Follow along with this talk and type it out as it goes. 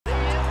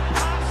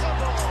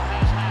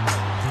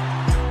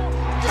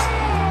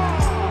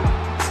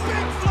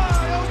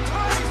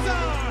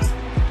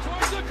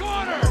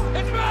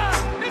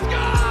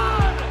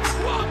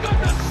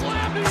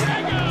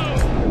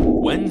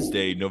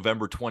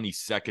November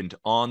 22nd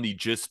on the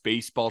Just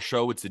Baseball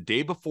show. It's the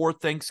day before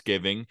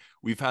Thanksgiving.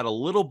 We've had a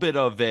little bit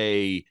of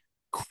a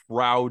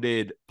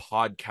crowded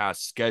podcast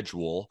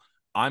schedule.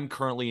 I'm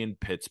currently in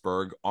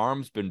Pittsburgh.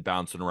 Arm's been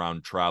bouncing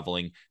around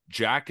traveling.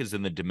 Jack is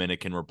in the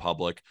Dominican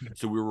Republic.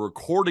 So we were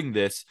recording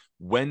this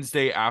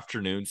Wednesday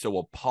afternoon. So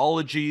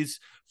apologies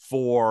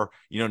for,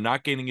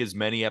 not getting as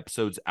many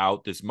episodes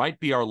out. This might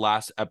be our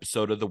last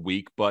episode of the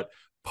week, but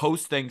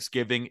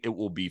post-Thanksgiving, it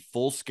will be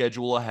full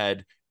schedule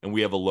ahead, and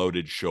we have a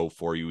loaded show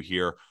for you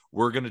here.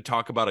 We're going to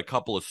talk about a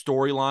couple of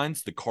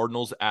storylines. The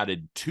Cardinals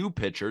added 2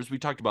 pitchers. We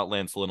talked about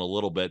Lance Lynn a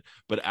little bit,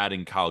 but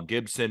adding Kyle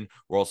Gibson.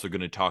 We're also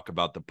going to talk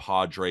about the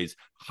Padres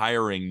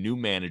hiring new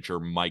manager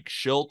Mike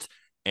Shildt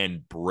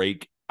and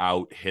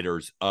breakout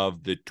hitters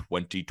of the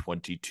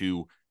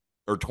 2022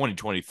 or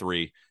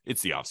 2023.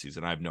 It's the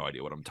offseason. I have no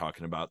idea what I'm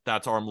talking about.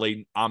 That's Arm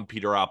Layton. I'm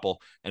Peter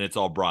Apple, and it's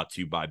all brought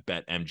to you by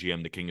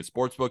BetMGM, the king of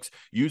sportsbooks.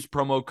 Use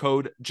promo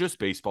code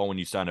JustBaseball when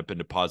you sign up and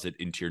deposit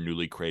into your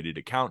newly created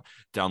account.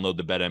 Download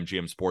the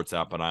BetMGM Sports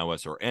app on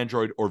iOS or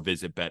Android, or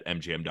visit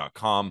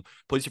BetMGM.com.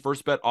 Place your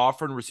first bet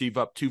offer and receive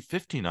up to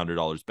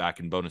 $1,500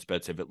 back in bonus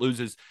bets if it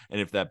loses. And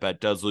if that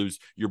bet does lose,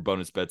 your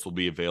bonus bets will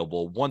be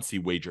available once the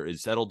wager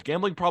is settled.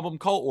 Gambling problem?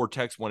 Call or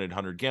text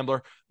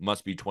 1-800-GAMBLER.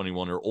 Must be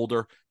 21 or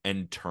older,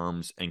 and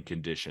terms and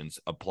conditions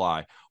apply.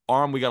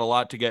 Arm, we got a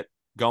lot to get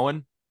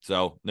going,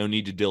 so no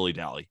need to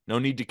dilly-dally. No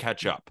need to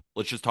catch up.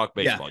 Let's just talk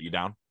baseball. Yeah. You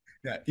down?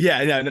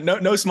 Yeah.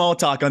 No small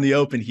talk on the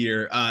open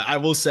here. I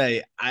will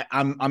say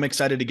I'm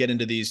excited to get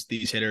into these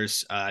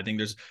hitters. I think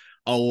there's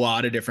a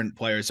lot of different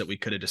players that we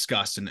could have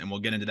discussed, and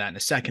we'll get into that in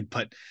a second.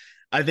 But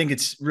I think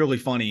it's really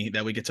funny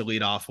that we get to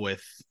lead off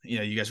with,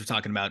 you guys were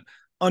talking about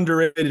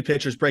underrated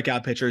pitchers,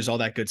 breakout pitchers, all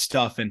that good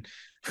stuff. And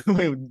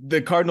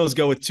the Cardinals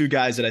go with 2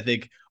 guys that I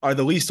think are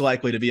the least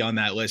likely to be on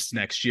that list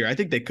next year. I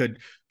think they could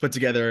put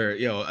together,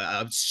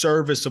 a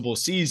serviceable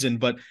season,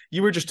 but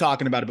you were just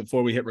talking about it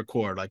before we hit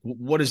record. Like,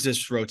 what does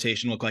this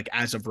rotation look like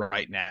as of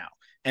right now?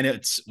 And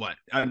it's what?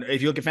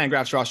 If you look at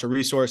Fangraphs roster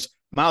resource,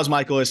 Miles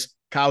Mikolas,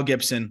 Kyle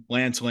Gibson,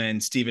 Lance Lynn,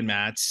 Steven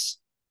Matz,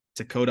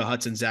 Dakota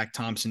Hudson, Zach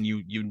Thompson,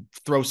 you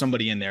throw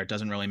somebody in there. It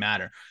doesn't really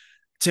matter.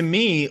 To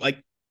me,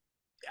 like,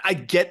 I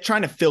get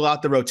trying to fill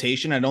out the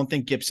rotation. I don't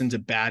think Gibson's a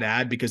bad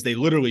ad because they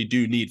literally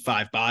do need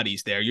 5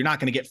 bodies there. You're not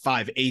going to get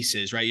 5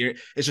 aces, right?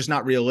 It's just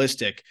not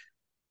realistic.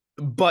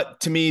 But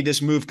to me,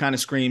 this move kind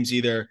of screams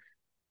either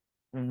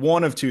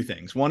one of 2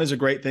 things. One is a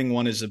great thing.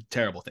 One is a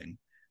terrible thing.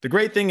 The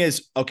great thing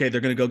is, okay,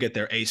 they're going to go get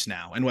their ace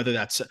now. And whether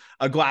that's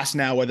a Glass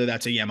now, whether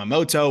that's a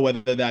Yamamoto,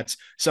 whether that's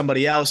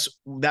somebody else,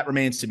 that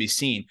remains to be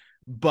seen.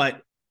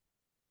 But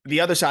the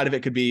other side of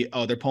it could be,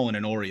 they're pulling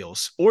an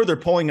Orioles, or they're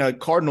pulling a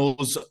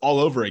Cardinals all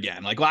over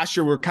again. Like last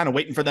year, we're kind of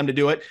waiting for them to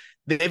do it.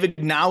 They've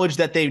acknowledged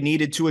that they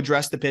needed to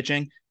address the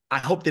pitching. I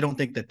hope they don't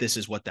think that this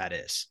is what that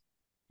is.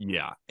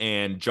 Yeah.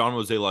 And John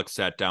Mozeliak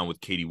sat down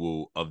with Katie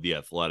Wu of The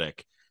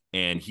Athletic,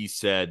 and he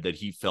said that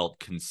he felt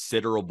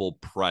considerable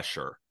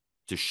pressure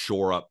to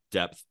shore up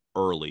depth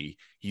early.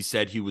 He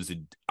said he was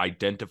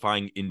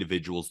identifying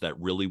individuals that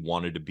really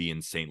wanted to be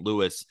in St.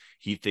 Louis.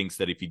 He thinks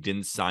that if he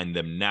didn't sign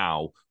them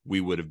now, we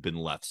would have been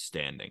left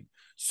standing.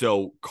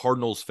 So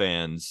Cardinals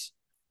fans,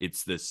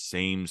 it's the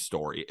same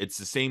story. It's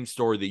the same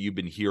story that you've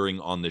been hearing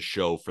on the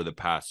show for the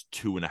past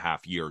 2.5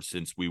 years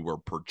since we were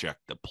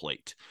Project the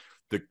Plate.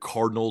 The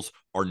Cardinals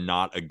are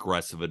not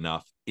aggressive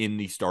enough in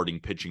the starting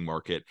pitching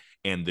market,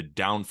 and the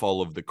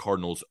downfall of the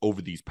Cardinals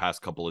over these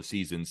past couple of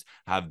seasons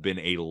have been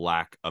a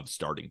lack of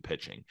starting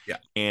pitching. Yeah.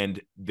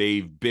 And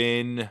they've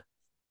been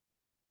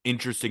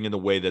interesting in the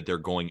way that they're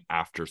going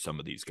after some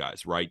of these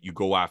guys, right? You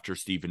go after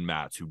Steven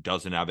Matz, who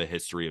doesn't have a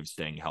history of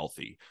staying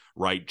healthy,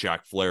 right?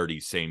 Jack Flaherty,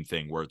 same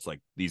thing, where it's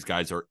like these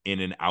guys are in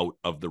and out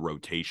of the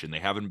rotation. They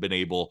haven't been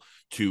able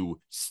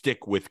to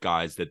stick with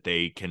guys that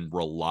they can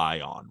rely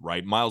on,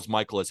 right? Miles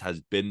Mikolas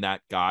has been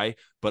that guy,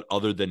 but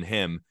other than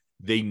him,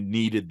 they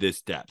needed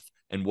this depth.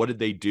 And what did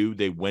they do?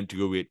 They went to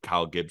go get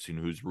Kyle Gibson,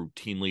 who's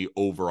routinely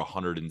over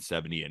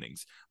 170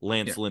 innings.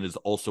 Lance Lynn is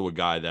also a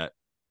guy that,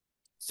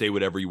 say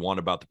whatever you want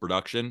about the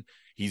production,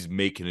 he's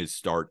making his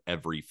start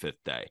every 5th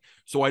day.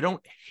 So I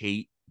don't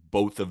hate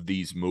both of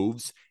these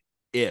moves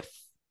and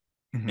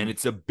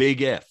it's a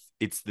big if.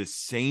 It's the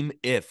same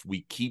if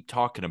we keep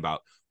talking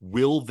about.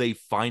 Will they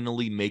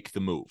finally make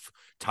the move?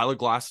 Tyler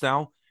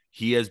Glasnow,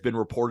 he has been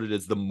reported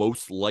as the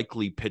most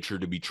likely pitcher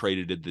to be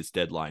traded at this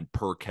deadline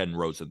per Ken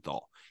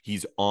Rosenthal.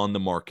 He's on the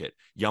market.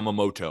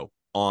 Yamamoto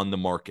on the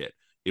market.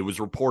 It was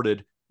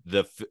reported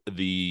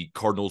the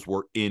Cardinals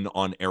were in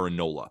on Aaron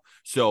Nola.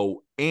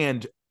 So,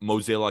 and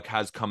Mozeliak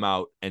has come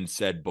out and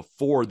said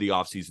before the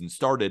offseason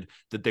started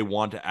that they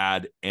want to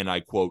add, and I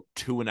quote,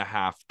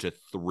 2.5 to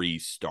 3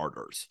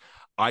 starters.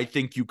 I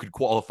think you could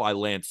qualify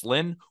Lance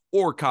Lynn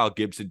or Kyle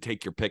Gibson,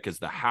 take your pick as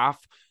the half.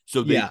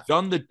 So they've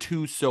done the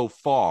 2 so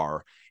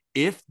far.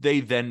 If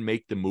they then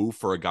make the move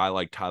for a guy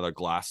like Tyler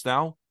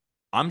Glasnow,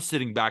 I'm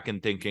sitting back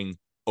and thinking,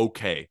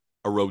 okay,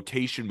 a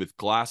rotation with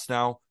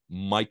Glasnow,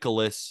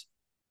 Mikolas,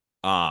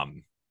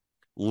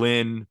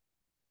 Lynn,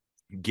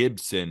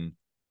 Gibson,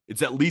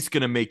 it's at least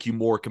going to make you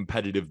more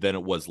competitive than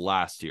it was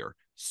last year.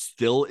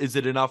 Still, is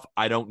it enough?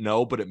 I don't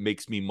know, but it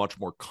makes me much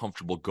more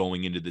comfortable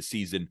going into the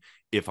season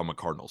if I'm a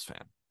Cardinals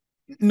fan.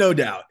 No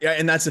doubt. Yeah,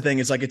 and that's the thing.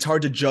 It's like it's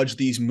hard to judge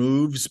these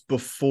moves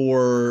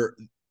before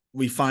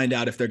we find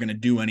out if they're going to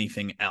do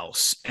anything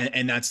else.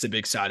 And that's the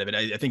big side of it.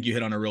 I think you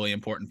hit on a really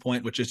important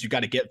point, which is you got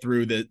to get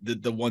through the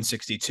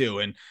 162.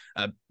 And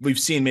we've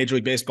seen Major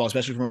League Baseball,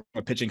 especially from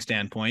a pitching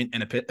standpoint,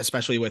 and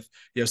especially with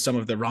some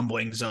of the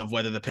rumblings of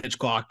whether the pitch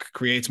clock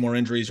creates more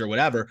injuries or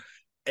whatever.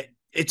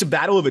 It's a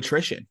battle of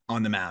attrition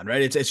on the mound,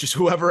 right? It's just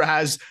whoever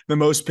has the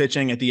most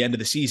pitching at the end of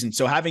the season.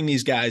 So having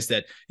these guys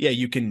that,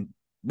 you can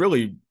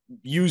really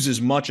use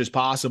as much as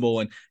possible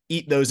and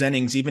eat those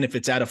innings, even if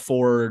it's at a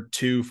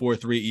 4.2,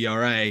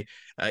 4.3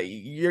 ERA,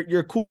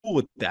 you're cool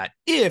with that.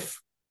 If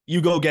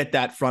you go get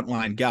that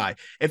frontline guy,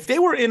 if they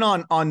were in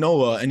on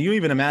Nola, and you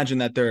even imagine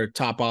that their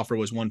top offer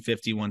was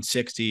 150,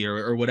 160,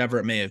 or whatever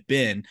it may have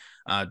been,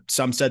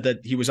 some said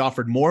that he was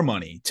offered more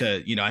money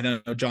to, I know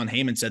John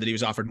Heyman said that he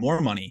was offered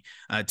more money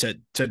to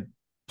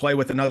play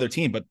with another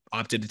team, but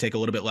opted to take a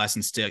little bit less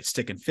and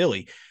stick in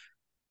Philly.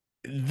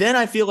 Then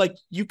I feel like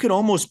you could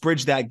almost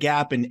bridge that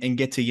gap and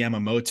get to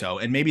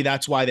Yamamoto. And maybe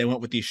that's why they went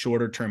with these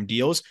shorter term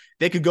deals.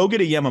 They could go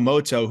get a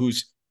Yamamoto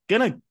who's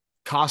going to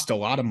cost a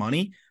lot of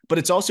money, but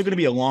it's also going to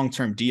be a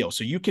long-term deal.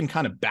 So you can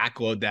kind of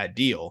backload that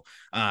deal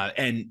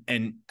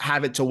and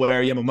have it to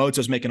where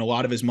Yamamoto's making a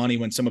lot of his money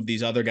when some of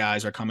these other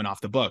guys are coming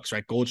off the books,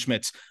 right?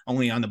 Goldschmidt's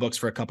only on the books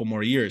for a couple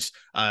more years.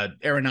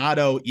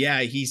 Arenado,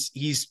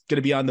 he's going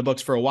to be on the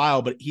books for a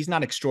while, but he's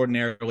not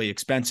extraordinarily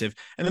expensive.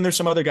 And then there's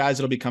some other guys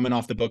that'll be coming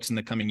off the books in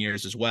the coming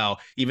years as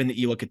well. Even that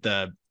you look at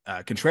the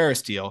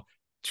Contreras deal,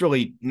 it's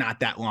really not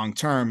that long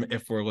term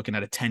if we're looking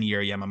at a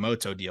 10-year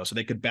Yamamoto deal. So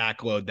they could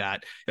backload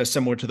that,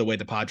 similar to the way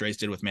the Padres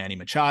did with Manny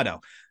Machado.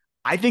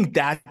 I think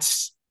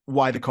that's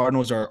why the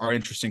Cardinals are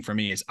interesting for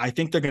me, is I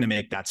think they're going to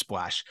make that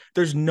splash.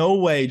 There's no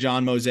way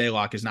John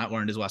Mozeliak has not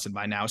learned his lesson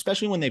by now,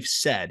 especially when they've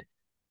said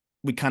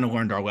we kind of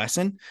learned our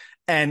lesson.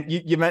 And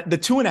you meant the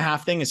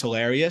 2.5 thing is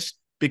hilarious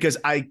because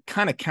I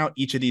kind of count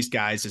each of these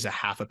guys as a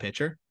half a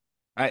pitcher.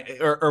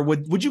 Or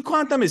would you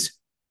count them as,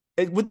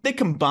 would they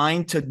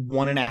combine to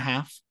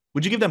 1.5?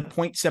 Would you give them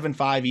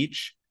 0.75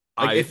 each?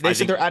 Like if they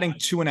said they're adding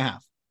 2.5.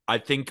 I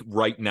think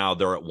right now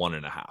they're at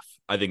 1.5.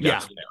 I think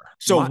that's fair.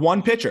 So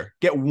one pitcher,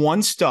 get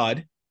one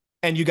stud,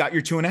 and you got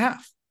your 2.5.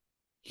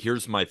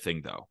 Here's my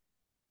thing, though.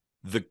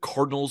 The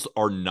Cardinals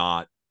are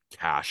not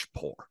cash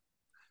poor.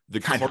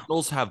 The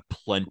Cardinals have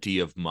plenty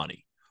of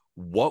money.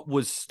 What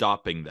was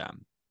stopping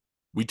them?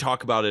 We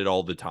talk about it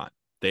all the time.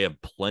 They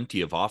have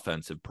plenty of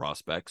offensive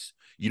prospects.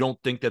 You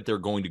don't think that they're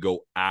going to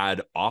go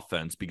add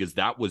offense because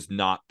that was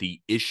not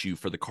the issue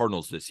for the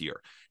Cardinals this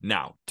year.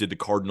 Now, did the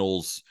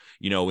Cardinals,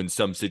 in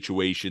some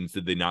situations,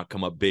 did they not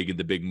come up big in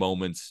the big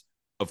moments?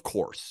 Of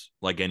course,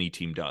 like any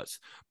team does.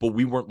 But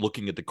we weren't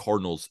looking at the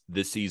Cardinals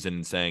this season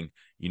and saying,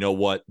 you know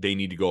what, they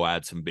need to go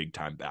add some big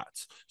time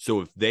bats. So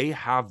if they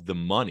have the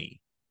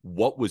money,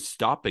 what was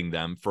stopping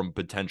them from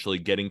potentially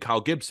getting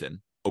Kyle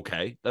Gibson?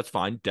 Okay, that's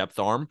fine. Depth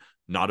arm,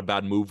 not a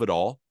bad move at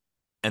all.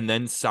 And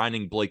then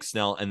signing Blake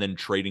Snell and then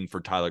trading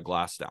for Tyler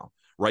Glasnow,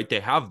 right?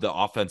 They have the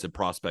offensive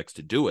prospects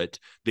to do it.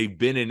 They've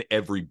been in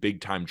every big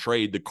time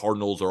trade. The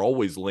Cardinals are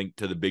always linked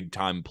to the big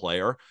time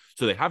player.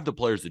 So they have the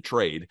players to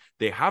trade.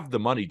 They have the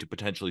money to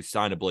potentially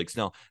sign a Blake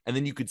Snell. And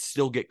then you could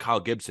still get Kyle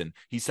Gibson.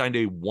 He signed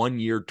a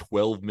 1-year,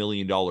 $12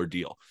 million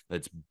deal.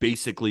 That's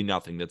basically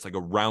nothing. That's like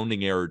a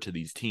rounding error to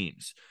these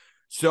teams.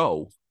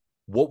 So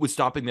what was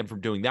stopping them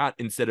from doing that?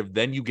 Instead of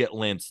then you get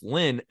Lance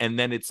Lynn, and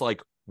then it's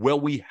like, well,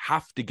 we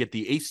have to get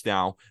the ace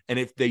now. And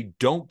if they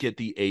don't get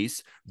the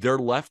ace, they're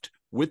left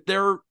with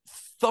their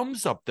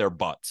thumbs up their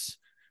butts,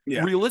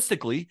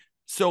 realistically.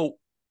 So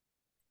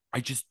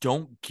I just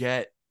don't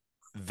get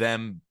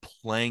them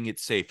playing it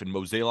safe. And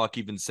Mozeliak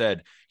even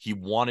said he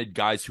wanted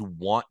guys who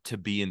want to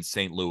be in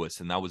St. Louis.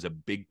 And that was a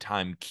big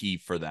time key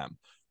for them.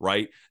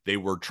 Right? They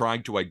were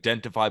trying to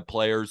identify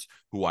players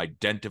who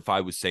identify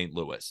with St.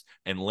 Louis.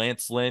 And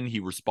Lance Lynn, he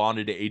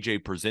responded to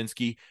AJ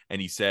Pierzynski and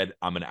he said,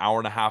 I'm an hour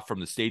and a half from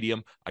the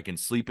stadium. I can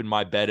sleep in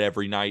my bed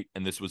every night.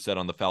 And this was said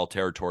on the Foul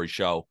Territory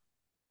show.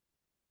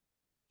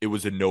 It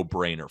was a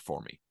no-brainer for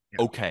me.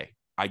 Yeah. Okay,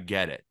 I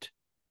get it.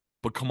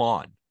 But come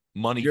on.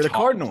 Money You're talks. The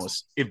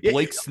Cardinals. If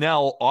Blake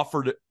Snell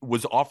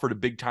was offered a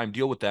big-time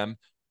deal with them,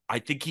 I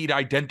think he'd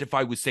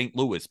identify with St.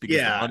 Louis because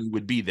the money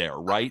would be there,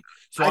 right?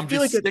 So I'm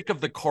just sick of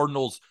the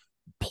Cardinals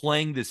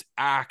playing this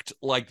act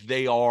like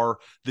they are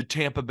the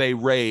Tampa Bay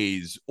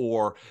Rays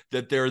or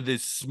that they're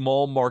this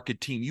small market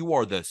team. You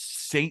are the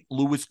St.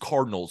 Louis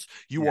Cardinals.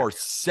 You are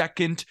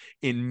second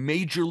in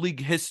Major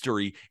League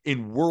history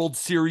in World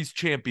Series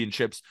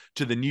championships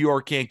to the New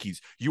York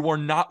Yankees. You are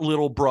not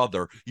little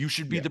brother. You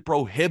should be the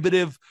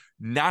prohibitive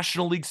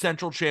National League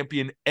Central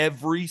champion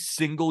every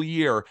single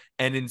year.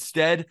 And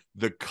instead,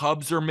 the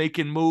Cubs are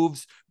making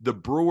moves. The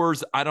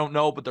Brewers, I don't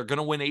know, but they're going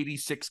to win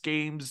 86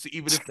 games,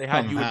 even if they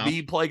had you and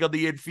me playing on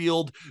the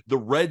infield. The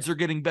Reds are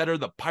getting better.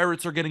 The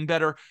Pirates are getting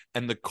better.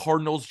 And the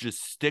Cardinals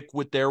just stick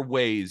with their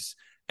ways.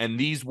 And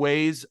these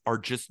ways are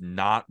just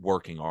not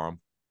working, Aram.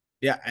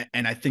 Yeah,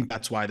 and I think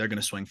that's why they're going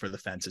to swing for the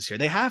fences here.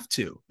 They have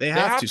to. They They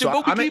have have to. to, So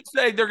but we I'm keep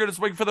saying they're going to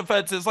swing for the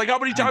fences. Like, how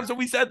many I times have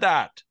we said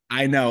that?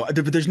 I know,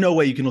 but there's no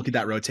way you can look at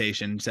that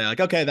rotation and say like,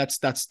 okay, that's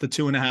the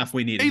 2.5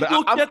 we needed. They But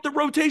looked at the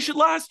rotation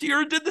last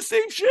year and did the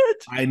same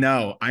shit. I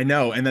know.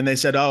 And then they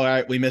said, oh, all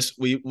right, we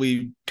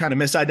kind of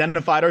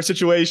misidentified our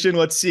situation.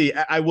 Let's see.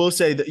 I will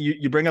say that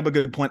you bring up a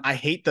good point. I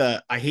hate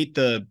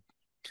the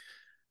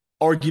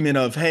argument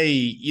of,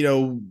 hey,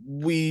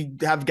 we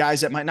have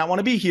guys that might not want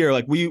to be here.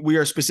 Like we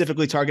are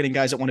specifically targeting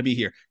guys that want to be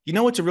here. You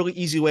know, it's a really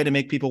easy way to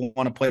make people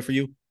want to play for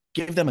you.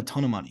 Give them a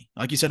ton of money.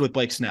 Like you said with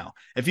Blake Snell.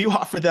 If you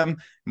offer them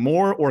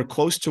more or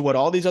close to what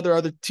all these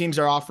other teams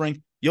are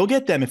offering, you'll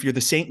get them if you're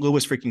the St.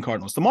 Louis freaking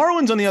Cardinals. The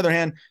Marlins, on the other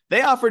hand,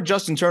 they offered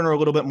Justin Turner a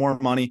little bit more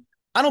money.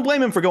 I don't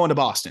blame him for going to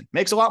Boston.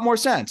 Makes a lot more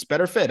sense.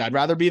 Better fit. I'd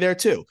rather be there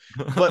too.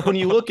 But when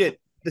you look at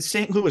the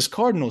St. Louis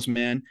Cardinals,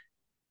 man,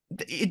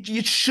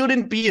 it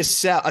shouldn't be a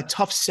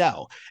tough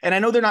sell. And I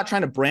know they're not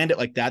trying to brand it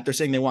like that. They're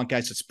saying they want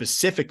guys that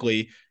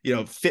specifically,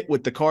 fit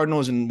with the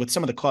Cardinals and with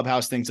some of the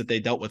clubhouse things that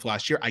they dealt with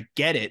last year. I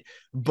get it,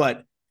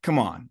 but come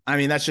on. I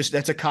mean, that's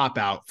a cop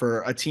out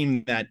for a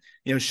team that,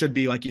 should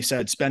be, like you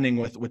said, spending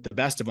with the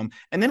best of them.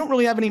 And they don't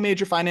really have any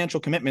major financial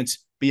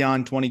commitments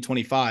beyond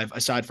 2025,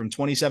 aside from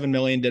 27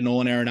 million to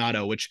Nolan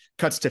Arenado, which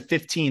cuts to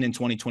 15 in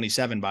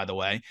 2027, by the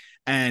way.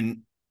 And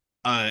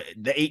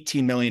the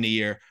 18 million a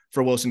year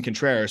for Wilson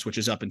Contreras, which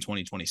is up in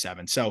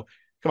 2027. So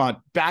come on,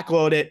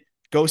 backload it,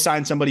 go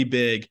sign somebody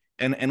big,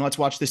 and let's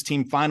watch this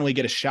team finally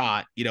get a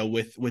shot,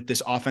 with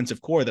this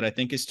offensive core that I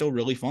think is still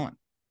really fun.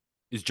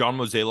 Is John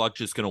Mozeliak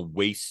just going to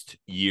waste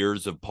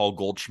years of Paul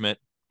Goldschmidt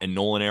and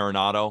Nolan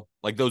Arenado?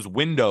 Like, those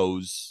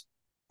windows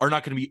are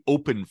not going to be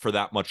open for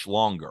that much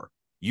longer.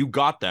 You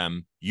got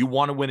them. You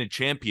want to win a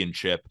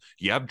championship.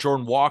 You have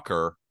Jordan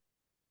Walker.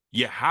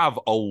 You have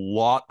a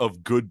lot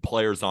of good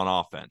players on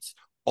offense.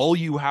 All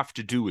you have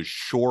to do is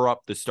shore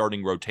up the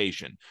starting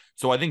rotation.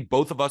 So I think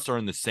both of us are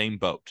in the same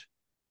boat.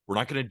 We're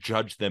not going to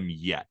judge them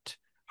yet.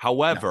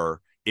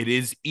 However, it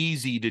is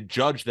easy to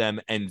judge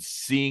them and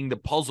seeing the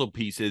puzzle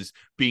pieces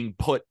being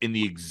put in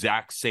the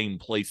exact same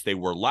place they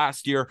were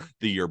last year,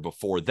 the year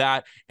before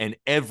that, and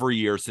every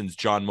year since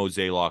John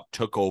Mozeliak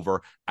took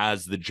over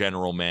as the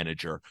general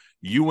manager.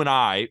 You and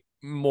I,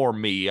 more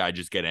me, I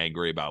just get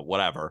angry about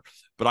whatever,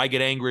 but I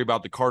get angry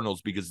about the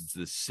Cardinals because it's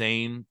the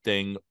same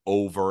thing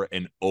over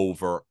and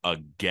over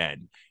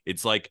again.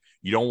 It's like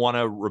you don't want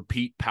to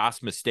repeat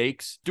past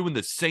mistakes, doing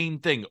the same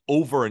thing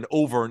over and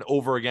over and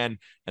over again,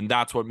 and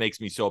that's what makes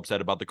me so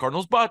upset about the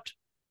Cardinals. But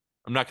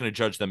I'm not going to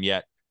judge them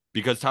yet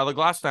because Tyler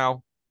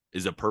Glasnow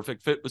is a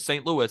perfect fit with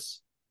St.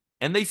 Louis,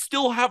 and they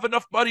still have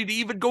enough money to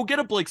even go get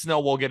a Blake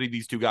Snell while getting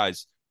these two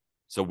guys.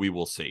 So we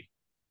will see.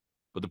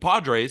 But the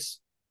Padres,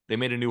 they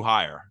made a new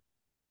hire.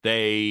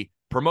 They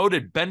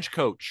promoted bench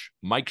coach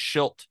Mike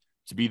Shildt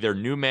to be their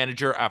new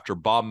manager after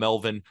Bob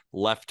Melvin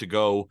left to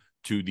go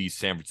to the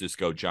San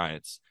Francisco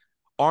Giants.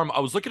 I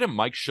was looking at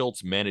Mike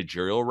Shilt's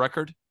managerial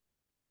record.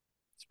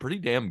 It's pretty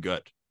damn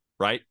good,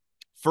 right?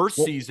 First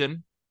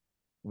season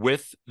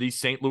with the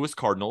St. Louis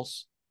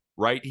Cardinals,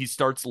 right? He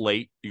starts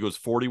late. He goes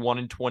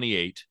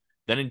 41-28.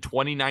 Then in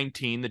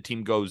 2019, the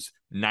team goes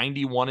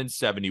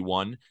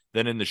 91-71.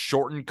 Then in the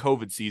shortened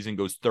COVID season,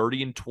 goes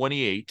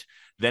 30-28.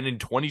 Then in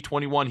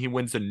 2021, he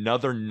wins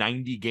another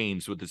 90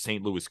 games with the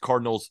St. Louis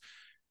Cardinals.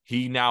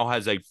 He now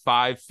has a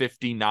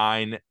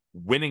 .559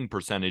 winning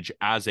percentage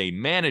as a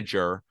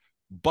manager,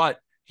 but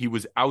he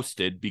was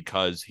ousted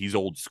because he's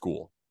old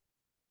school.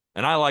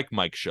 And I like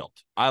Mike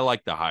Shildt. I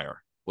like the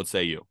hire. What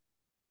say you?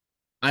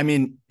 I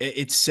mean,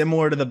 it's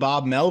similar to the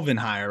Bob Melvin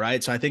hire,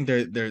 right? So I think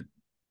they're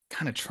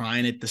kind of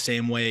trying it the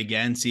same way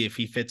again, see if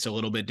he fits a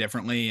little bit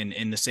differently and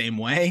in the same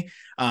way.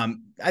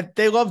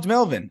 They loved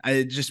Melvin.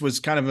 It just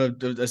was kind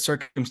of a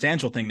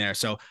circumstantial thing there.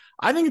 So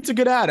I think it's a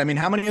good ad. I mean,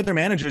 how many other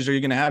managers are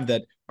you going to have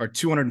that are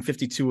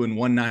 252 and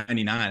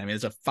 199? I mean,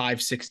 it's a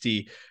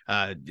 560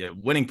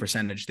 winning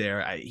percentage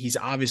there. He's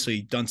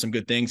obviously done some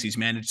good things. He's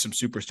managed some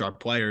superstar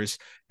players,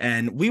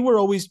 and we were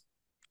always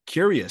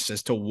curious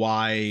as to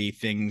why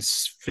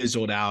things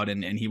fizzled out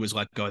and he was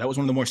let go. That was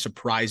one of the more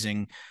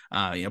surprising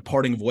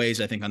parting of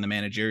ways, I think, on the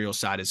managerial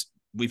side as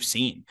we've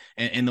seen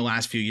in the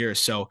last few years.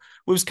 So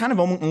it was kind of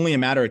only a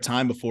matter of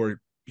time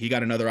before he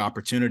got another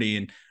opportunity.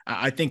 And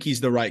I think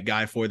he's the right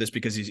guy for this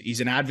because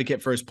he's an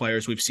advocate for his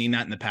players. We've seen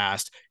that in the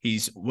past.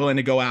 He's willing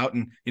to go out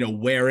and,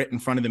 wear it in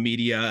front of the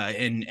media.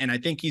 And I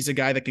think he's a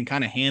guy that can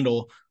kind of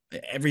handle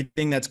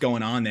everything that's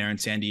going on there in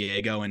San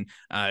Diego. And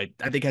I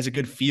think has a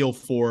good feel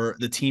for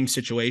the team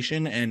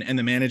situation and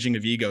the managing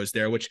of egos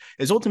there, which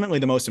is ultimately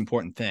the most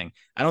important thing.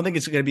 I don't think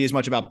it's going to be as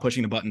much about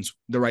pushing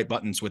the right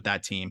buttons with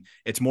that team.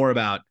 It's more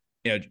about,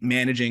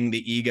 managing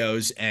the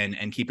egos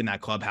and keeping that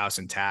clubhouse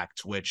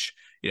intact, which,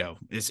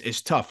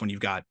 is tough when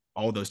you've got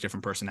all those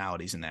different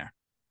personalities in there.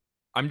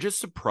 I'm just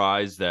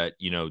surprised that,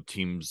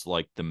 teams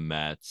like the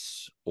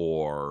Mets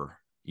or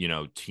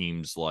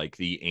teams like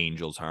the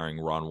Angels hiring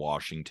Ron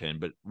Washington,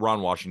 but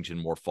Ron Washington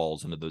more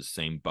falls into the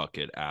same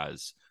bucket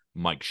as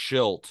Mike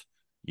Shildt,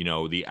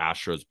 the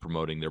Astros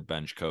promoting their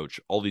bench coach,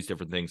 all these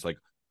different things. Like,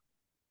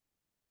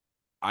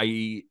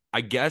 I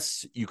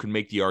guess you can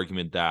make the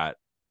argument that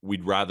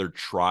we'd rather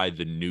try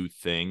the new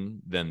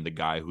thing than the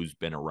guy who's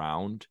been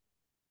around.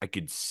 I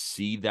could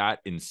see that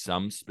in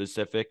some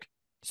specific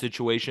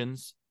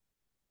situations.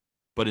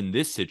 But in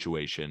this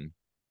situation,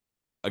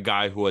 a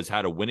guy who has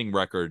had a winning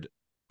record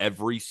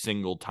every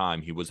single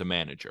time he was a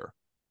manager,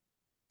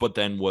 but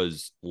then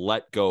was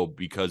let go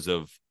because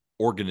of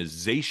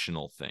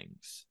organizational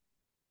things.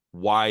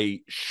 Why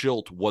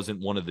Schilt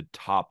wasn't one of the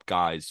top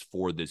guys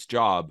for this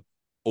job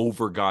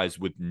over guys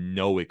with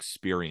no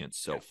experience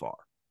so far.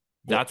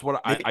 Well, That's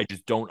what I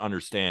just don't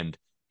understand.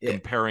 yeah.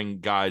 Comparing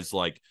guys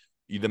like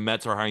the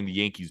Mets are hiring the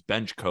Yankees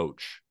bench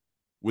coach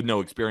with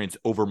no experience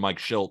over Mike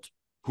Schilt,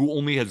 who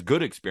only has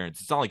good experience.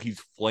 It's not like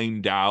he's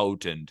flamed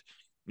out and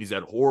he's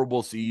had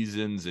horrible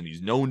seasons and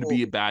he's known to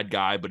be a bad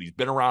guy, but he's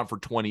been around for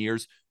 20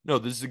 years. No,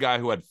 this is a guy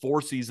who had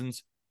 4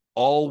 seasons,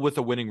 all with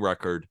a winning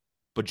record,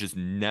 but just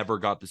never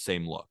got the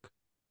same look.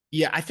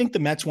 Yeah, I think the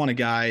Mets want a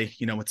guy,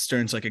 with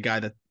Stearns, like a guy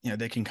that,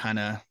 they can kind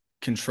of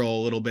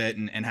control a little bit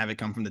and have it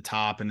come from the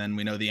top. And then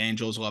we know the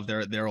Angels will have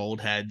their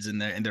old heads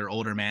and their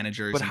older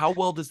managers. But how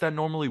well does that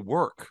normally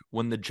work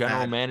when the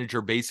general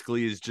manager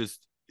basically is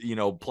just,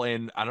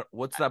 playing,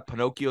 what's that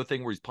Pinocchio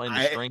thing where he's playing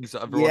the strings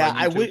of everyone on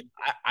YouTube?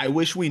 I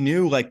wish we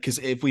knew, because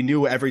if we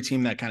knew every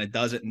team that kind of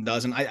does it and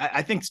doesn't,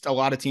 I think a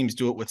lot of teams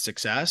do it with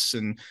success,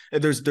 and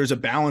there's a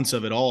balance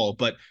of it all.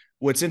 But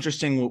what's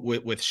interesting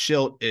with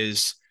Schilt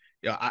is,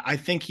 I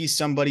think he's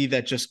somebody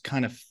that just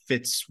kind of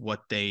fits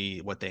what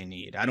they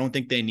need. I don't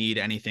think they need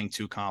anything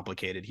too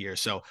complicated here.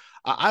 So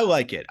I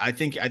like it. I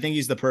think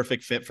he's the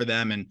perfect fit for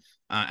them. And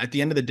at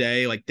the end of the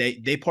day, like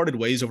they parted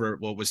ways over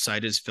what was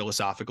cited as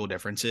philosophical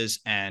differences,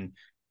 and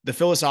the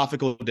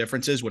philosophical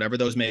differences, whatever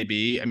those may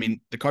be. I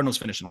mean, the Cardinals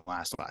finished in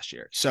last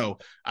year. So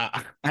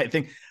I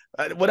think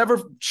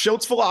whatever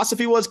Schultz's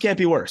philosophy was can't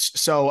be worse.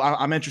 So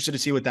I'm interested to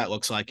see what that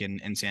looks like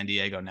in San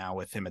Diego now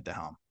with him at the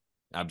helm.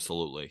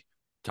 Absolutely.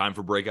 Time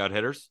for breakout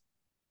hitters.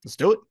 Let's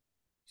do it.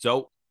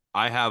 So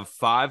I have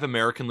 5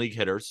 American League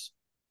hitters.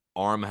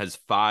 Arm has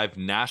 5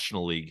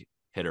 National League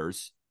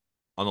hitters.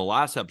 On the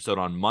last episode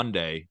on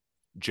Monday,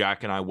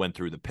 Jack and I went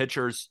through the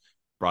pitchers,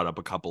 brought up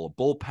a couple of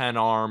bullpen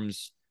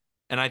arms,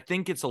 and I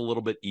think it's a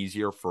little bit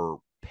easier for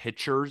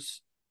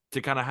pitchers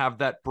to kind of have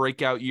that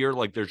breakout year.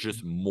 Like there's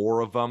just more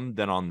of them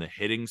than on the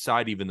hitting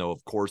side, even though,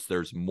 of course,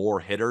 there's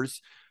more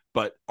hitters.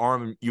 But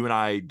Arm, you and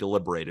I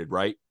deliberated,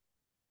 right?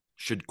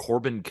 Should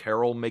Corbin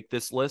Carroll make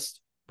this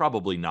list?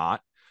 Probably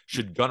not.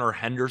 Should Gunnar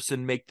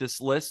Henderson make this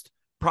list?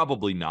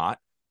 Probably not.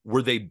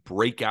 Were they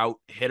breakout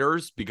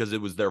hitters because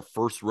it was their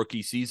first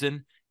rookie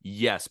season?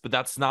 Yes, but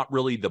that's not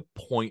really the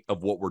point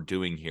of what we're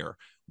doing here.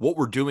 What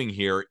we're doing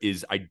here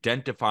is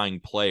identifying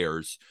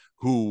players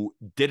who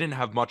didn't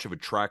have much of a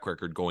track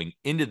record going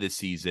into the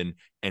season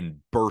and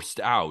burst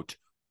out,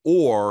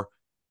 or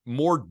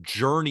more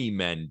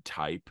journeyman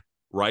type,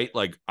 right?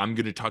 Like I'm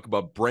going to talk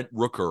about Brent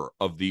Rooker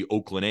of the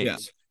Oakland A's. Yeah.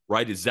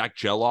 Right? Is Zach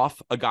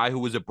Geloff a guy who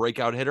was a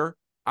breakout hitter?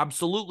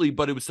 Absolutely,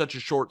 but it was such a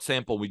short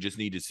sample. We just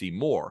need to see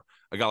more.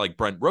 A guy like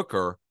Brent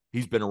Rooker,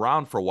 he's been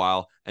around for a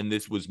while, and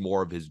this was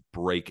more of his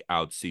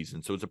breakout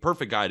season. So it's a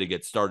perfect guy to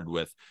get started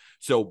with.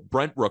 So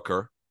Brent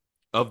Rooker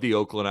of the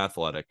Oakland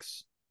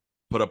Athletics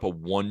put up a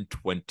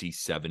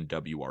 127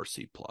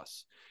 WRC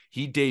plus.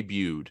 He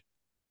debuted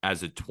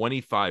as a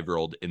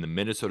 25-year-old in the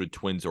Minnesota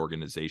Twins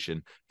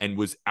organization and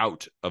was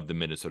out of the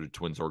Minnesota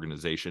Twins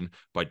organization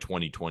by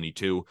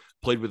 2022,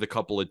 played with a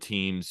couple of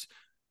teams,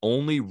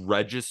 only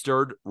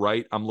registered,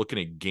 right? I'm looking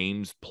at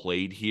games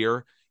played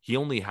here. He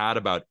only had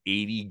about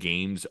 80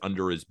 games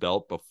under his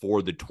belt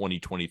before the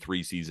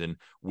 2023 season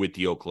with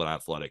the Oakland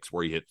Athletics,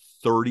 where he hit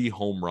 30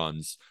 home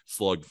runs,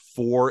 slugged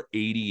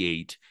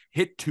 488,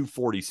 hit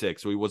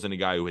 246. So he wasn't a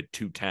guy who hit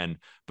 210,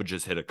 but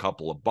just hit a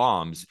couple of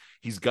bombs.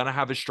 He's going to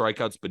have his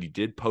strikeouts, but he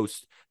did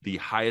post the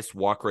highest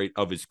walk rate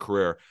of his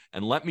career.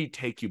 And let me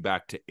take you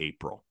back to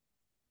April.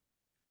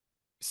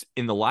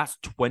 In the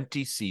last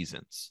 20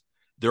 seasons,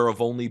 there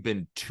have only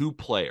been 2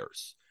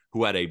 players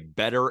who had a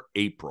better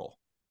April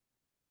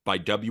by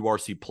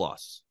WRC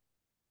plus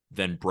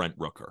than Brent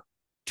Rooker.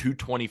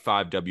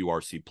 225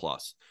 WRC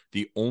plus.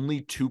 The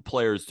only 2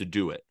 players to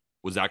do it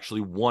was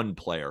actually one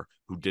player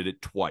who did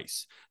it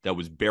twice. That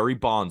was Barry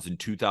Bonds in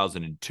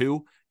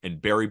 2002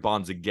 and Barry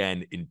Bonds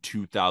again in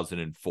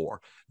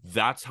 2004.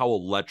 That's how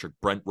electric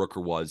Brent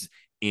Rooker was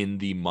in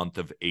the month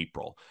of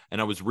April. And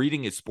I was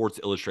reading a Sports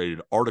Illustrated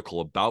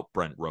article about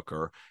Brent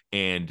Rooker,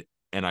 and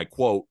I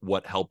quote,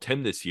 what helped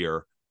him this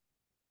year: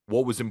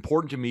 what was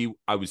important to me,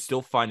 I was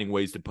still finding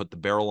ways to put the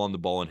barrel on the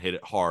ball and hit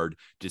it hard,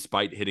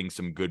 despite hitting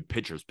some good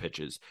pitchers'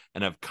 pitches.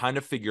 And I've kind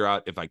of figured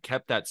out if I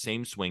kept that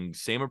same swing,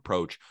 same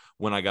approach,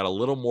 when I got a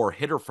little more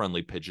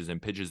hitter-friendly pitches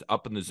and pitches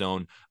up in the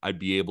zone, I'd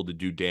be able to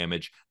do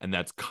damage. And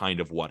that's kind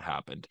of what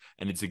happened.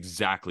 And it's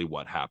exactly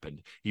what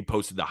happened. He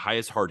posted the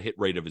highest hard hit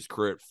rate of his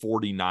career at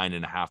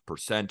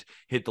 49.5%,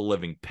 hit the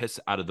living piss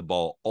out of the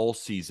ball all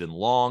season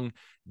long,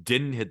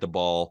 didn't hit the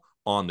ball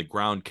on the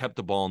ground, kept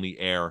the ball in the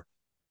air,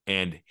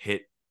 and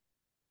hit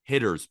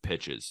hitters'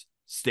 pitches,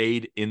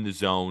 stayed in the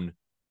zone,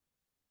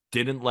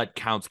 didn't let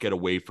counts get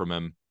away from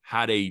him,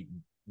 had a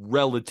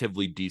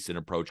relatively decent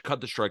approach.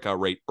 Cut the strikeout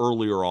rate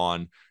earlier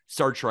on,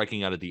 start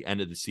striking out at the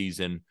end of the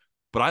season.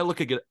 But I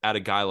look at a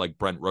guy like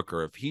Brent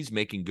Rooker. If he's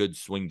making good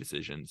swing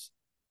decisions,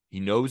 he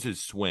knows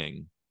his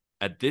swing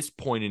at this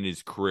point in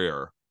his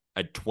career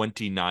at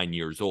 29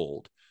 years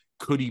old.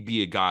 Could he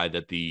be a guy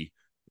that the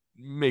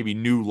maybe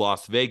new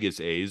Las Vegas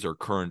A's or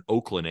current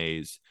Oakland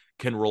A's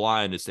can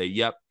rely on to say,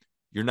 yep,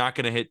 you're not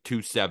going to hit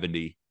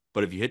 270,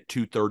 but if you hit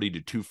 230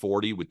 to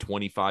 240 with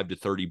 25 to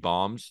 30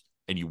 bombs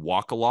and you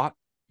walk a lot,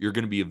 you're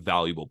going to be a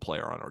valuable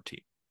player on our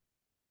team.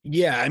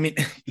 Yeah, I mean,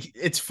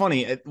 it's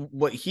funny.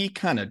 What he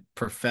kind of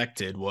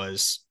perfected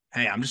was,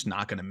 hey, I'm just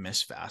not going to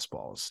miss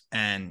fastballs.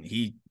 And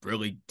he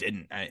really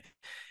didn't.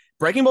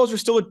 Breaking balls were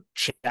still a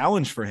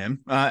challenge for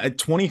him. At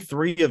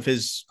 23 of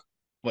his,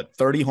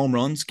 30 home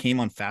runs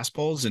came on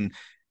fastballs, and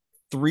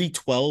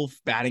 312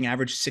 batting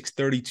average,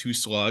 632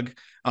 slug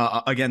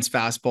against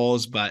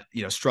fastballs, but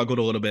struggled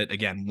a little bit.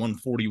 Again,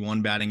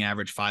 141 batting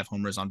average, 5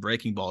 homers on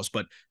breaking balls.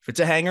 But if it's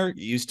a hanger,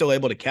 you're still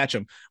able to catch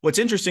them. What's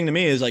interesting to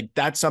me is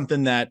that's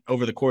something that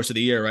over the course of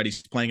the year, right?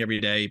 He's playing every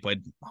day. He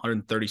played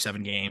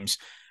 137 games.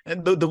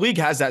 And the league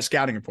has that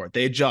scouting report.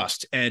 They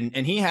adjust. And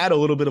he had a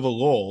little bit of a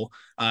lull.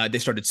 They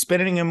started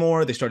spinning him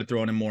more. They started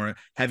throwing him more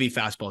heavy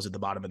fastballs at the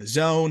bottom of the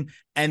zone.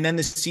 And then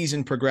the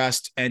season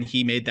progressed and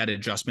he made that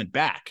adjustment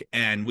back.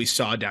 And we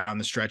saw down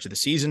the stretch of the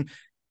season,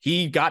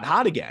 he got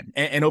hot again.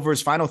 And over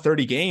his final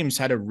 30 games,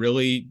 had a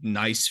really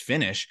nice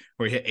finish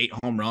where he hit 8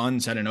 home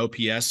runs, had an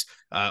OPS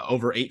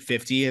over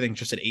 850, I think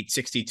just at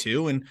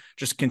 862, and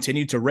just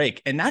continued to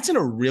rake. And that's in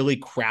a really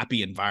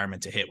crappy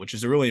environment to hit, which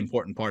is a really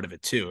important part of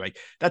it too. Like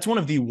that's one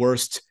of the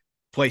worst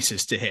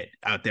places to hit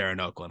out there in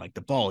Oakland. Like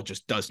the ball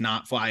just does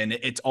not fly. And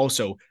it's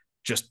also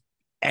just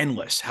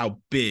endless how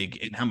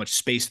big and how much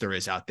space there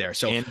is out there.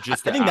 So I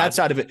think that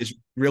side of it is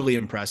really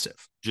impressive.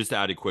 Just to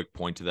add a quick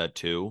point to that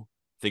too.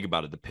 Think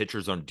about it. The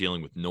pitchers aren't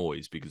dealing with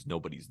noise because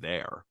nobody's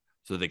there,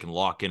 so they can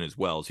lock in as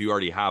well. So you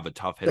already have a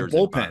tough hitters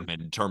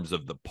environment in terms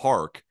of the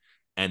park.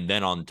 And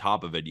then on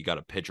top of it, you got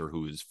a pitcher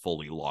who is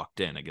fully locked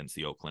in against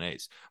the Oakland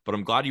A's. But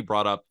I'm glad you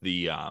brought up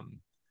the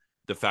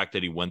fact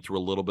that he went through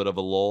a little bit of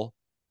a lull.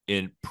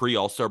 In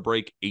pre-All-Star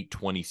break,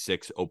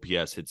 826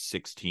 OPS, hit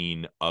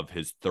 16 of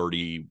his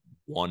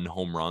 31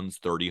 home runs,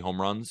 30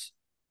 home runs.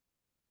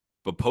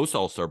 But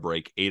post-All-Star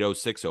break,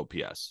 806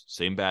 OPS,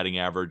 same batting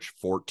average,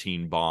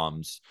 14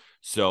 bombs.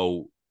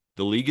 So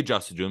the league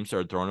adjusted to him,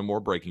 started throwing him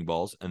more breaking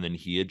balls, and then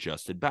he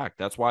adjusted back.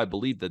 That's why I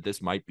believe that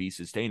this might be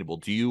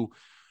sustainable.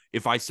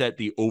 If I set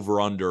the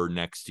over-under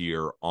next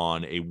year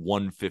on a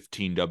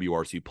 115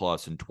 WRC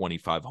plus and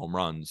 25 home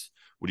runs,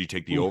 would you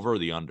take the over or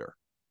the under?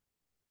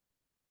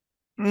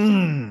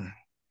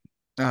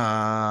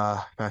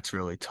 That's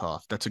really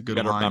tough. That's a good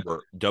one.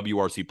 Remember,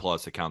 WRC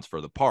plus accounts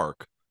for the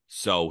park.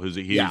 So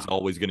he's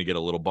always going to get a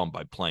little bump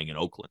by playing in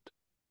Oakland.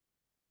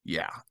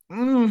 Yeah.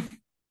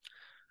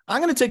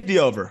 I'm going to take the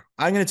over.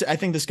 I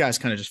think this guy's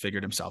kind of just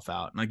figured himself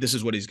out. Like, this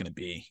is what he's going to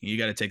be. You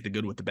got to take the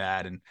good with the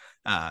bad. And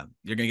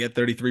you're going to get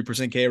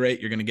 33% K rate.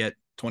 You're going to get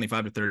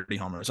 25 to 30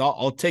 homers.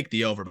 I'll take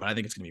the over, but I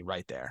think it's going to be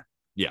right there.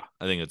 Yeah,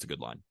 I think that's a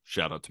good line.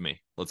 Shout out to me.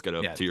 Let's get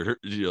up to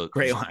your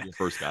great line. Your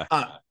first guy.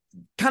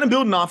 Kind of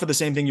building off of the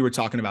same thing you were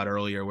talking about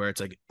earlier, where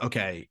it's like,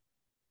 okay,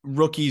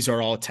 rookies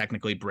are all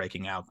technically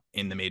breaking out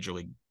in the major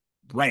league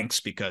ranks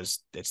because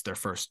it's their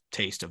first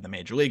taste of the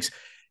major leagues.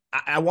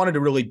 I wanted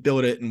to really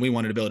build it, and we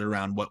wanted to build it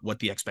around what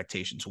the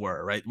expectations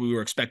were, right? We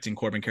were expecting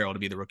Corbin Carroll to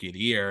be the rookie of the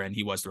year, and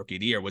he was the rookie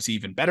of the year. Was he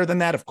even better than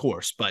that? Of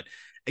course. But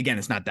again,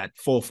 it's not that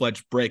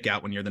full-fledged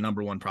breakout when you're the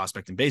number one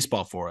prospect in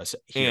baseball for us.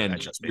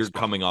 And you're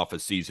coming off a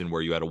season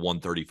where you had a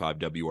 135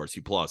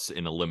 WRC plus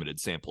in a limited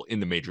sample in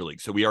the major league.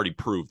 So we already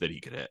proved that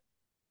he could hit.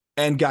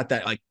 And got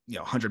that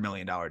 $100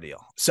 million deal.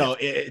 So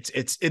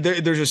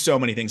there's just so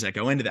many things that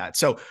go into that.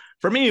 So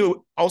for me,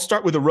 I'll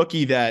start with a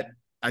rookie that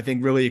I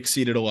think really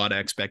exceeded a lot of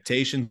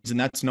expectations, and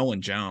that's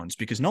Nolan Jones,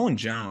 because Nolan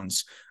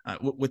Jones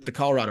with the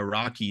Colorado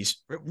Rockies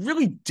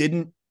really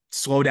didn't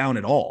slow down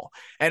at all.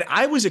 And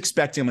I was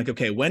expecting, like,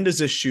 okay, when does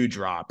this shoe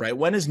drop, right?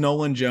 When is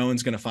Nolan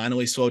Jones going to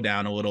finally slow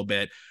down a little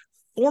bit?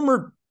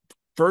 Former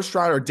first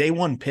round or day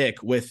one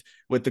pick with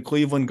the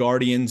Cleveland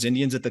Guardians,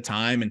 Indians at the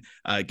time,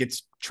 and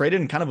gets traded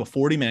in kind of a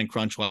 40-man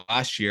crunch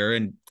last year.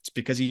 And it's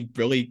because he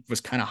really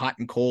was kind of hot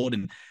and cold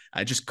and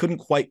just couldn't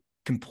quite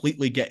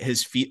completely get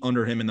his feet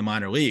under him in the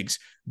minor leagues.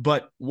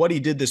 But what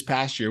he did this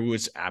past year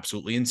was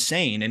absolutely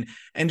insane.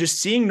 And just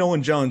seeing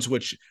Nolan Jones,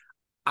 which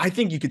I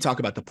think you could talk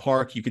about the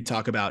park, you could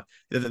talk about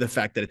the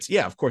fact that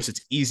of course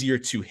it's easier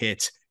to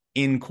hit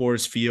in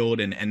Coors Field.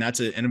 And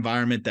that's an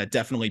environment that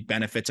definitely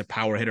benefits a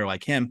power hitter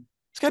like him.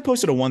 This guy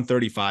posted a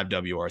 135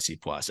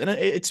 WRC plus, and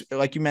it's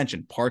like you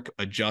mentioned, park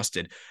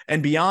adjusted.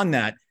 And beyond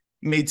that,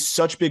 made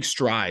such big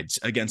strides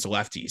against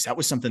lefties. That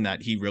was something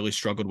that he really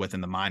struggled with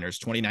in the minors.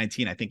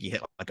 2019, I think he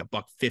hit like a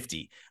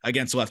 $150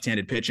 against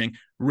left-handed pitching.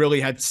 Really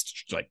had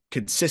like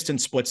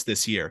consistent splits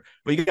this year.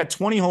 But you got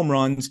 20 home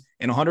runs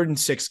in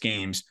 106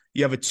 games.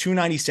 You have a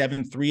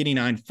 297,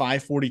 389,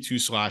 542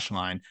 slash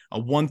line, a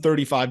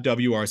 135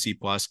 WRC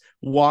plus,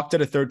 walked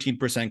at a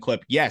 13%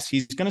 clip. Yes,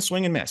 he's going to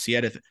swing and miss. He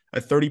had a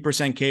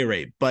 30% K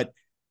rate, but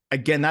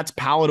again, that's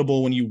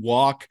palatable when you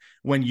walk,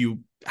 when you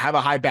have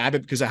a high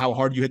BABIP because of how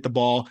hard you hit the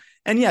ball.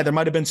 And yeah, there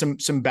might have been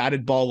some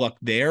batted ball luck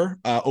there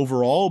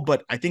overall,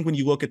 but I think when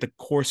you look at the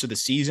course of the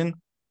season,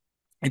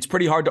 it's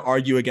pretty hard to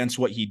argue against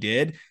what he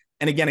did.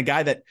 And again, a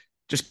guy that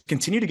just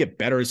continued to get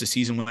better as the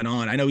season went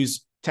on. I know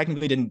he's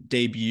technically didn't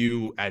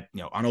debut at,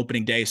 on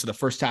opening day. So the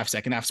first half,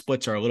 second half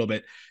splits are a little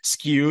bit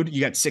skewed.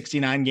 You got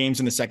 69 games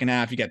in the second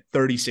half. You got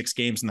 36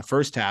 games in the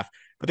first half,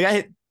 but the guy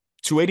hit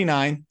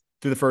 289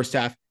 through the first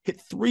half,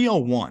 hit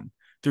 301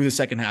 through the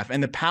second half,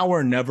 and the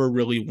power never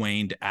really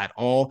waned at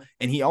all.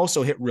 And he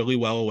also hit really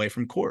well away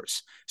from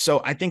course.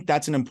 So I think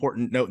that's an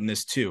important note in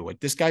this too. Like,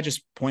 this guy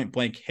just point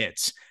blank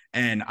hits.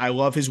 And I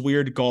love his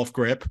weird golf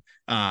grip.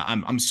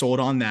 I'm sold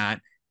on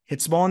that.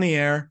 Hits the ball in the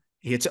air,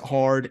 he hits it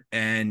hard,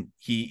 and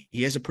he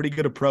has a pretty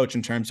good approach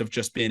in terms of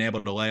just being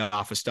able to lay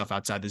off of stuff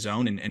outside the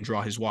zone and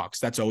draw his walks.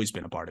 That's always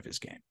been a part of his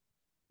game.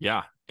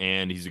 Yeah,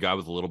 and he's a guy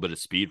with a little bit of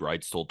speed,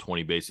 right? Stole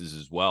 20 bases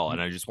as well.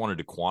 And I just wanted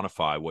to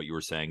quantify what you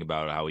were saying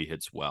about how he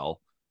hits well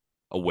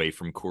away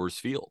from Coors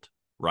Field,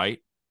 right?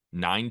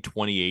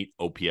 928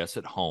 OPS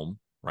at home,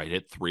 right?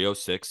 Hit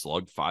 306,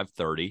 slugged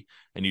 530,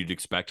 and you'd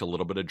expect a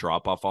little bit of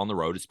drop off on the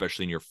road,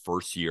 especially in your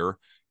first year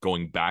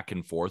going back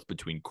and forth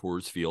between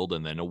Coors Field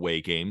and then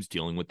away games,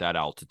 dealing with that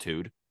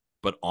altitude.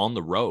 But on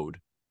the road,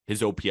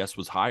 his OPS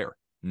was higher,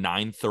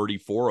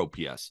 934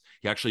 OPS.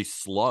 He actually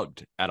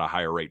slugged at a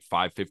higher rate,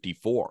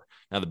 554.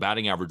 Now, the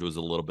batting average was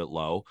a little bit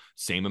low,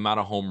 same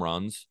amount of home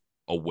runs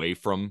away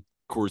from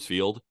Coors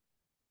Field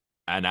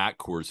and at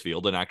Coors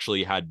Field, and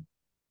actually had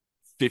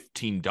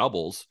 15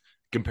 doubles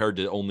compared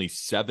to only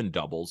 7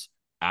 doubles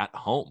at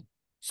home.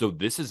 So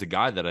this is a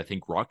guy that I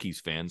think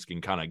Rockies fans can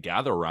kind of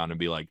gather around and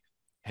be like,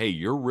 hey,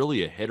 you're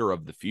really a hitter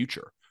of the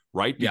future,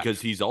 right?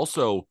 Because he's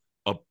also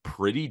a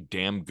pretty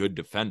damn good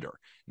defender.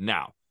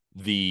 Now,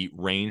 the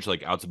range,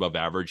 like outs above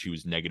average, he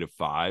was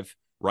 -5,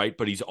 right?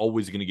 But he's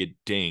always going to get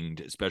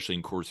dinged, especially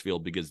in Coors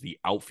Field, because the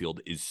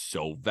outfield is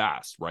so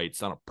vast, right?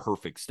 It's not a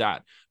perfect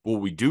stat. But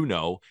what we do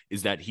know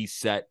is that he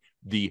set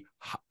the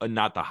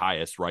not the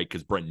highest, right?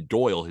 Because Brenton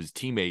Doyle, his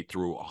teammate,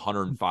 threw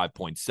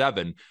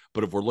 105.7.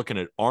 But if we're looking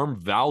at arm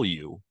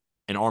value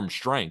and arm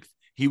strength,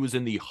 he was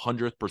in the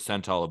 100th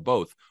percentile of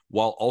both,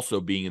 while also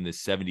being in the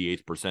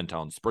 78th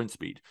percentile in sprint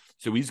speed.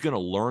 So he's going to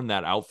learn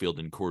that outfield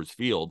in Coors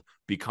Field,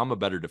 become a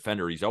better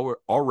defender. He's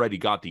already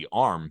got the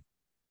arm.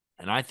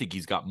 And I think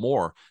he's got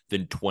more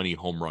than 20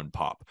 home run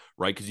pop,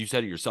 right? Because you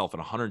said it yourself, in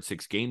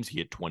 106 games, he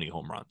had 20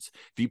 home runs.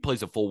 If he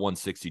plays a full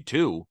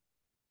 162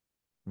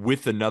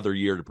 with another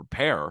year to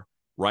prepare,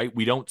 right?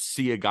 We don't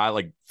see a guy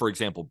like, for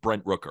example,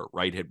 Brent Rooker,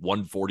 right? Hit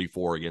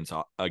 144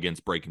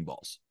 against breaking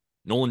balls.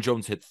 Nolan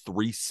Jones hit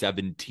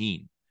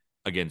 317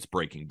 against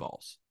breaking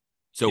balls.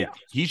 So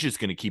he's just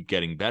going to keep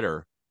getting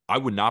better. I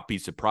would not be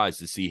surprised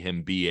to see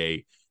him be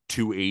a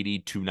 280,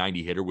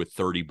 290 hitter with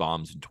 30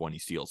 bombs and 20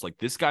 steals. Like,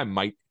 this guy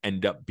might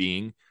end up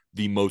being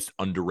the most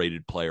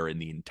underrated player in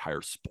the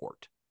entire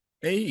sport.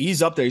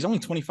 He's up there. He's only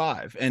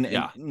 25 and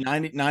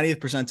 90th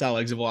percentile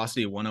exit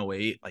velocity of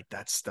 108. Like,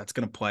 that's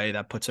going to play.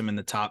 That puts him in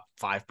the top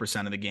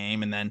 5% of the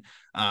game. And then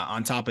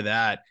on top of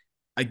that,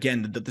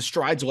 again, the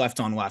strides left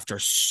on left are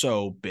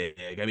so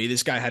big. I mean,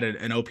 this guy had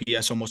an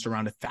OPS almost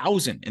around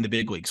 1,000 in the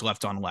big leagues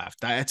left on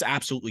left. That's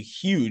absolutely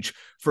huge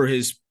for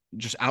his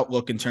just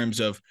outlook in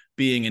terms of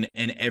being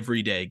an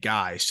everyday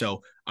guy.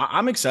 So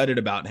I'm excited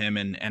about him.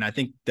 And I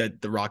think that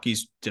the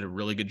Rockies did a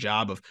really good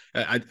job of,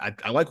 I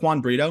like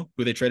Juan Brito,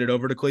 who they traded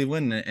over to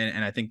Cleveland.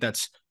 And I think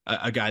that's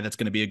a guy that's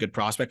going to be a good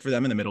prospect for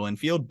them in the middle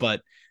infield.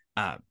 But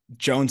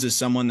Jones is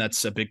someone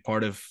that's a big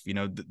part of,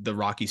 the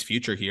Rockies'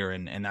 future here.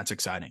 And that's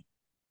exciting.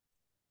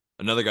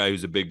 Another guy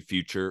who's a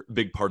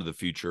big part of the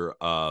future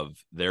of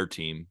their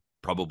team,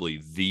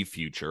 probably the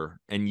future.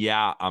 And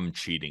yeah, I'm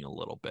cheating a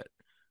little bit,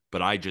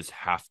 but I just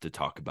have to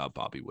talk about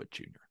Bobby Witt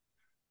Jr.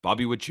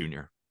 Bobby Witt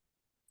Jr.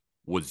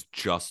 was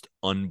just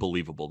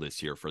unbelievable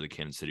this year for the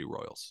Kansas City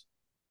Royals.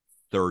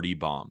 30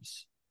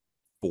 bombs,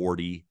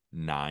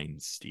 49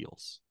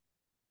 steals.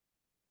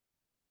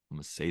 I'm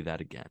going to say that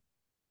again.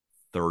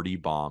 30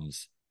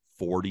 bombs,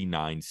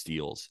 49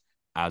 steals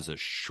as a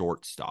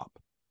shortstop.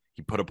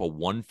 He put up a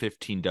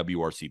 115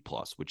 WRC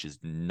plus, which is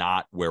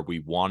not where we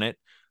want it,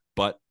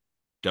 but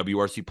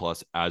WRC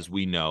plus, as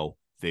we know,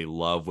 they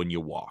love when you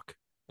walk.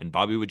 And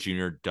Bobby Witt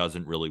Jr.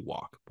 doesn't really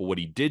walk. But what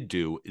he did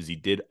do is he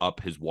did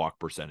up his walk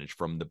percentage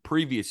from the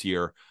previous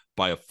year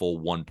by a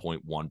full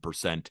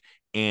 1.1%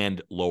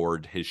 and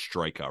lowered his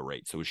strikeout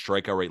rate. So his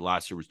strikeout rate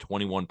last year was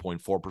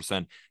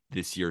 21.4%.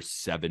 This year,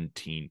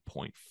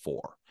 17.4%.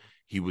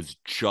 He was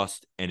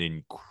just an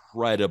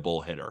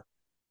incredible hitter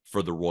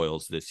for the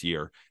Royals this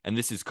year. And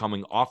this is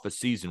coming off a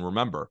season,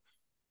 remember,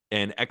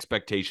 and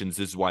expectations,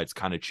 this is why it's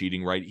kind of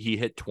cheating, right? He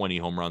hit 20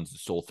 home runs and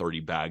stole 30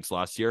 bags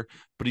last year,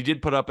 but he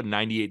did put up a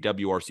 98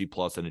 WRC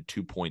plus and a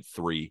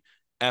 2.3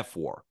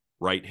 FWAR,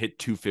 right? Hit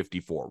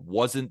 254.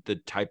 Wasn't the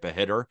type of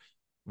hitter.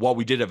 While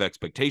we did have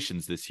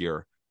expectations this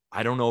year,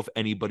 I don't know if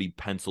anybody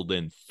penciled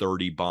in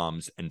 30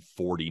 bombs and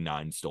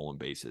 49 stolen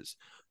bases.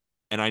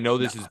 And I know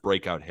this is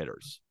breakout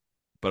hitters,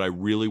 but I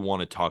really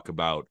want to talk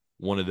about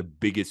one of the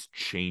biggest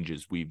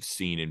changes we've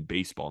seen in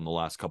baseball in the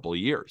last couple of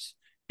years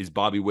is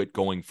Bobby Witt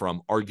going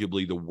from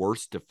arguably the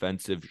worst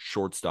defensive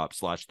shortstop /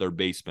 third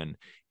baseman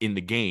in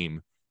the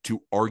game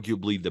to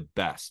arguably the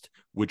best,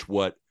 which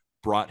what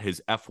brought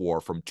his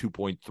FWAR from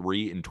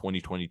 2.3 in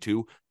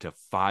 2022 to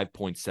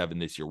 5.7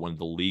 this year, one of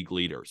the league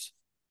leaders.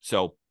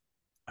 So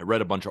I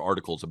read a bunch of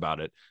articles about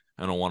it.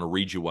 I don't want to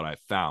read you what I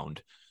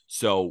found.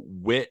 So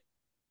Witt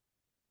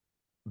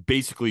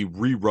basically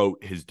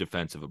rewrote his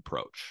defensive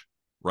approach,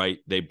 right?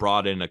 They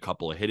brought in a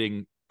couple of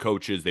hitting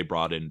coaches, they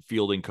brought in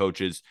fielding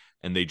coaches,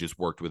 and they just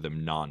worked with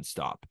him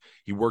nonstop.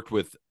 He worked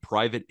with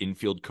private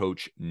infield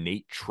coach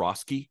Nate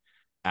Trosky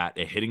at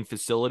a hitting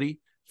facility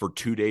for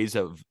 2 days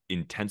of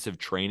intensive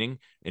training.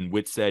 And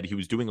Witt said he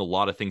was doing a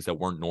lot of things that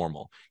weren't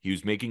normal. He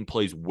was making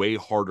plays way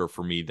harder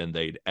for me than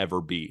they'd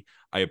ever be.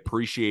 I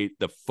appreciate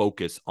the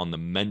focus on the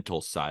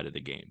mental side of the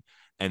game.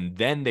 And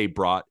then they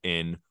brought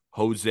in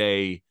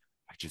Jose,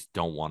 I just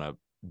don't want to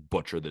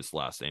butcher this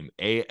last name,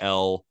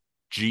 Alguacil,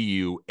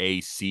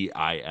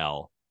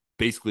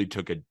 basically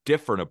took a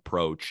different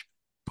approach,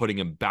 putting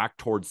him back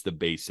towards the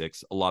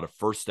basics, a lot of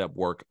first step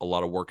work, a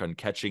lot of work on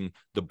catching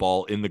the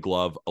ball in the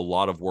glove, a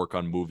lot of work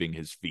on moving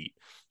his feet.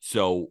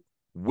 So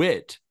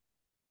Witt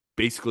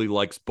basically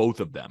likes both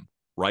of them,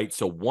 right?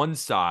 So one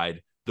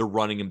side, they're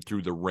running him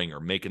through the ringer,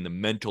 making the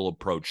mental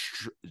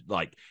approach,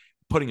 like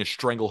putting a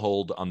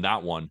stranglehold on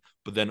that one,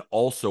 but then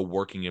also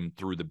working him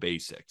through the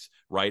basics,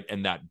 right?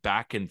 And that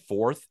back and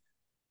forth,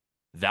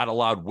 that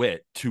allowed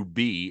Witt to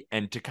be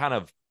and to kind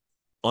of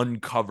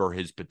uncover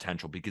his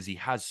potential because he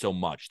has so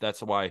much.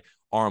 That's why,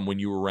 Arm, when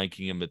you were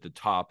ranking him at the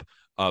top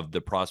of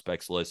the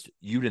prospects list,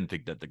 you didn't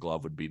think that the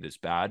glove would be this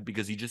bad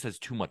because he just has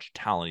too much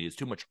talent. He has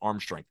too much arm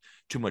strength,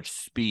 too much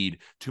speed,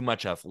 too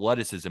much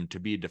athleticism to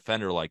be a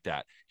defender like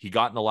that. He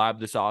got in the lab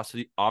this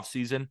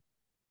offseason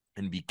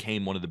and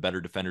became one of the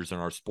better defenders in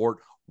our sport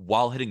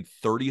while hitting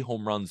 30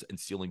 home runs and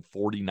stealing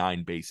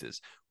 49 bases.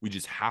 We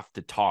just have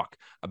to talk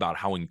about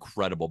how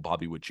incredible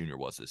Bobby Witt Jr.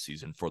 was this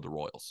season for the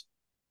Royals.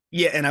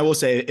 Yeah, and I will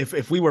say,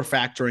 if we were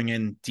factoring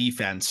in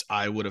defense,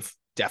 I would have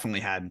definitely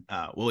had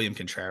William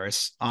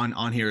Contreras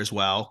on here as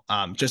well,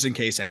 just in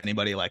case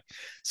anybody like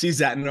sees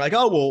that and they're like,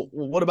 oh, well,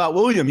 what about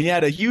William? He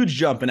had a huge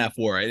jump in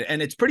F4,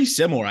 and it's pretty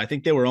similar. I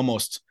think they were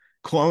almost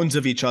clones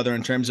of each other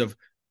in terms of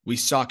we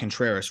saw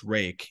Contreras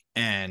rake,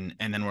 and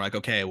then we're like,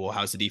 okay, well,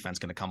 how's the defense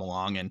going to come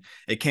along? And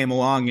it came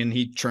along, and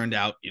he turned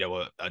out,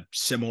 a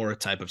similar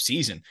type of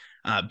season.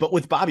 But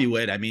with Bobby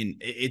Witt, I mean,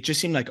 it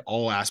just seemed like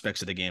all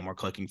aspects of the game were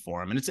clicking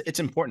for him. And it's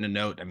important to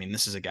note, I mean,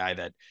 this is a guy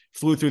that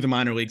flew through the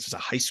minor leagues as a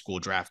high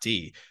school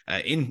draftee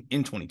in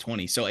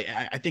 2020. So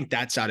I think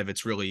that side of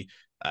it's really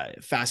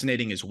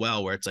fascinating as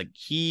well, where it's like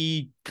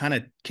he kind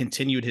of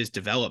continued his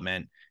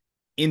development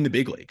in the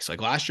big leagues.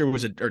 Like last year or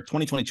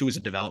 2022 was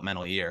a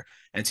developmental year.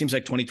 And it seems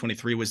like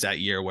 2023 was that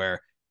year where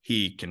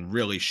he can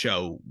really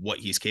show what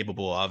he's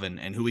capable of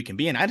and who he can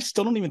be. And I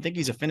still don't even think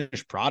he's a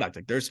finished product.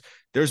 Like there's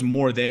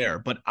more there,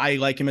 but I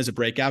like him as a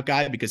breakout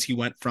guy because he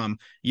went from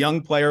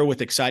young player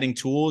with exciting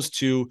tools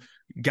to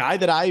guy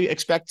that I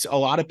expect a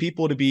lot of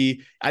people to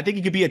be. I think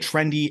he could be a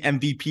trendy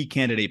MVP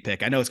candidate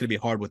pick. I know it's going to be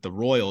hard with the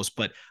Royals,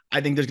 but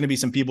I think there's going to be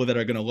some people that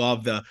are going to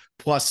love the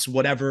plus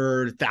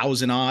whatever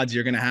 1,000 odds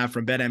you're going to have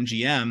from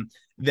BetMGM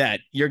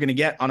that you're going to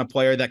get on a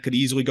player that could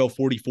easily go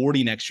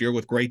 40-40 next year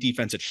with great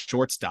defense at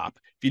shortstop.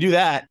 If you do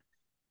that,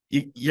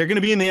 you're going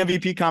to be in the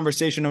MVP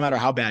conversation no matter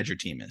how bad your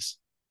team is.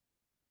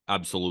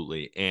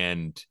 Absolutely.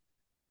 And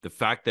the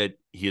fact that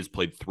he has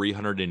played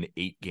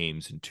 308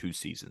 games in 2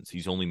 seasons,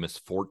 he's only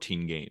missed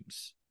 14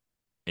 games.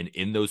 And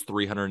in those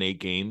 308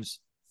 games,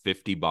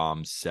 50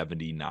 bombs,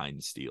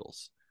 79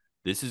 steals.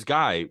 This is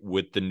guy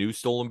with the new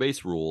stolen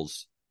base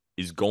rules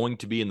is going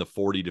to be in the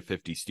 40 to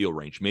 50 steal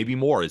range, maybe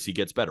more as he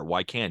gets better.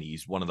 Why can't he?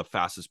 He's one of the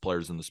fastest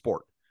players in the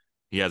sport.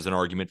 He has an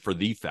argument for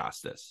the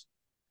fastest.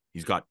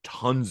 He's got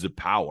tons of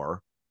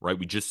power, right?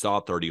 We just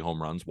saw 30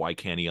 home runs. Why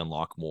can't he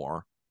unlock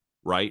more,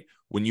 right?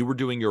 When you were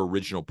doing your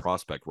original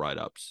prospect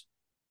write-ups,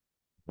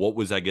 what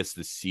was, I guess,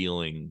 the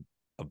ceiling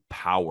of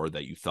power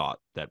that you thought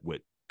that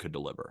Witt could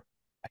deliver?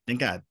 I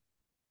think I had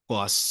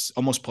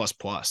almost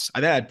plus. I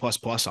think I had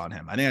plus on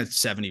him. I think I had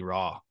 70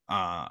 raw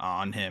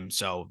on him.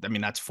 So, I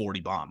mean, that's 40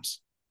 bombs.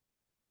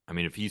 I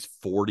mean, if he's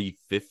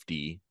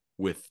 40-50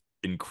 with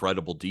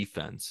incredible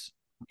defense,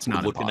 it's we're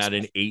not looking impossible.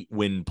 at an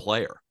 8-win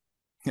player.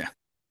 Yeah.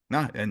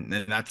 No, and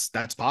that's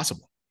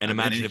possible. And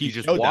imagine if he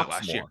just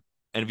walks more. Year.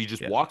 And if he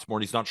just walks more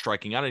and he's not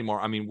striking out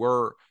anymore. I mean,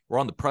 we're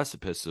on the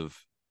precipice of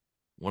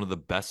one of the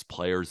best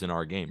players in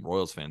our game.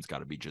 Royals fans got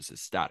to be just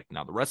ecstatic.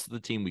 Now, the rest of the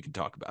team, we can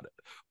talk about it.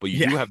 But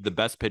you do have the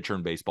best pitcher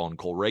in baseball in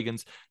Cole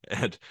Reagans.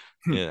 And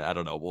I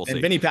don't know. We'll see.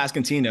 And Vinny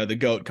Pasquantino, the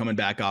GOAT, coming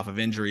back off of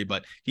injury.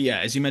 But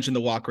as you mentioned,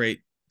 the walk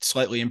rate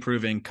slightly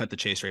improving, cut the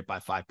chase rate by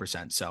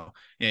 5%. So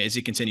as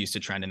he continues to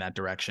trend in that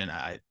direction,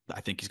 I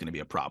think he's going to be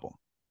a problem.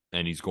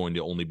 And he's going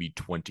to only be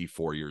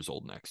 24 years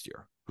old next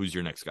year. Who's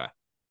your next guy?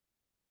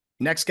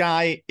 Next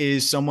guy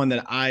is someone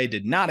that I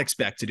did not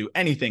expect to do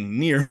anything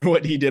near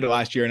what he did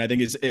last year, and I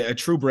think is a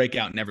true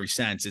breakout in every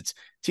sense. It's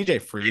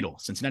TJ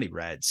Friedl, Cincinnati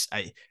Reds.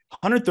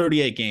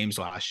 138 games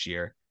last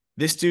year.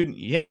 This dude,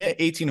 he hit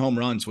 18 home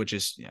runs, which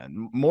is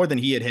more than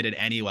he had hit at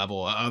any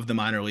level of the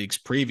minor leagues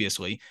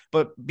previously.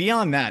 But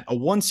beyond that, a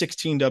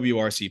 116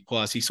 WRC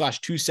plus. He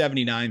slashed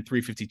 279,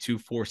 352,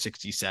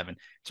 467.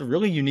 It's a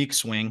really unique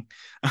swing.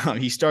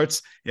 He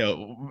starts,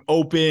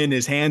 open.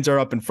 His hands are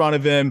up in front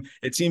of him.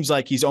 It seems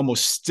like he's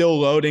almost still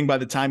loading by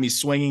the time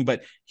he's swinging,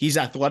 but he's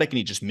athletic and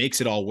he just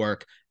makes it all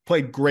work.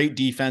 Played great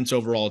defense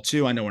overall,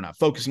 too. I know we're not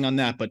focusing on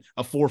that, but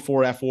a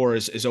 4.4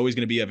 F4 is always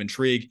going to be of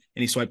intrigue,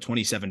 and he swiped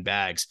 27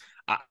 bags.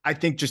 I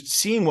think just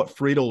seeing what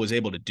Friedl was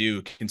able to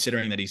do,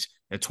 considering that he's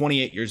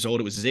 28 years old,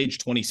 it was his age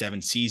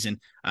 27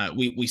 season.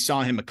 We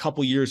saw him a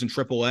couple years in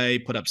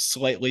AAA, put up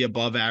slightly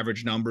above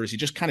average numbers. He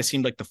just kind of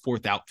seemed like the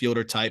fourth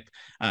outfielder type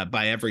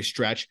by every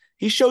stretch.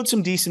 He showed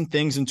some decent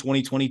things in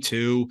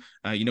 2022.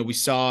 We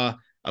saw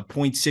a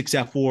 0.6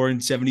 F4 in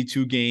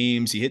 72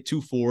 games. He hit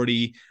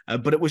 240,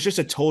 but it was just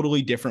a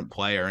totally different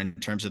player in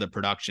terms of the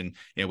production.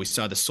 We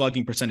saw the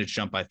slugging percentage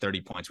jump by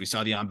 30 points. We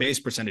saw the on-base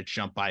percentage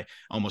jump by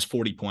almost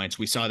 40 points.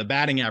 We saw the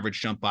batting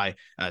average jump by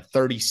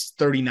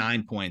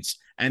 39 points.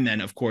 And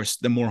then, of course,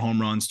 the more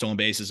home runs, stolen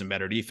bases, and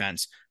better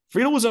defense.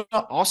 Friedl was an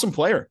awesome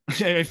player.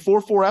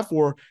 4.4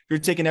 F4, you're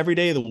taking every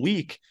day of the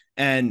week.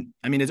 And,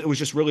 I mean, it was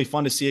just really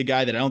fun to see a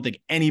guy that I don't think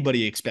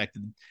anybody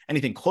expected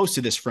anything close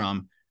to this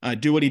from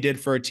do what he did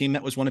for a team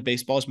that was one of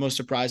baseball's most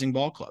surprising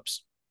ball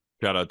clubs.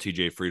 Shout out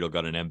TJ Friedl,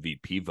 got an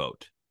MVP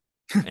vote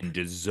and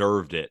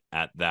deserved it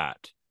at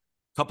that.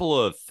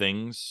 Couple of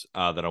things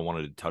that I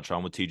wanted to touch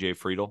on with TJ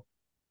Friedl.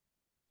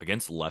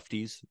 Against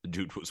lefties, the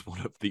dude was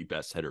one of the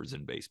best hitters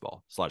in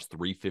baseball. Slash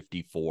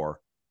 354,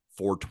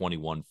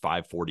 421,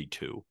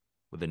 542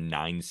 with a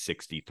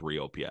 963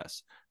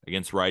 OPS.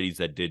 Against righties,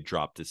 that did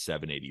drop to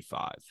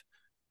 785.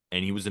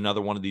 And he was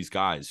another one of these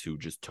guys who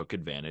just took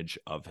advantage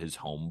of his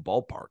home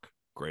ballpark.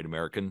 Great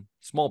American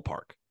Small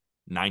Park,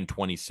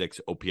 926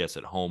 OPS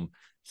at home,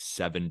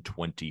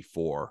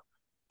 724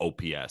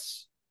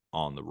 OPS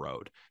on the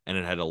road. And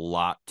it had a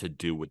lot to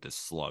do with the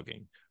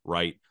slugging,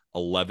 right?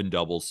 11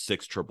 doubles,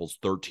 6 triples,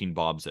 13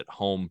 bombs at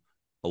home,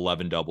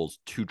 11 doubles,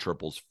 2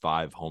 triples,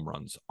 5 home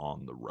runs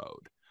on the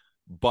road.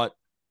 But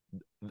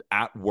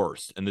at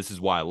worst, and this is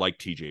why I like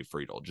TJ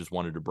Friedl, just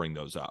wanted to bring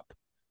those up.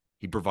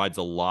 He provides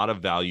a lot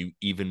of value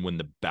even when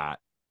the bat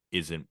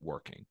isn't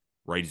working,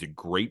 right? He's a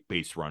great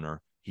base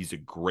runner. He's a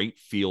great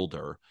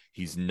fielder.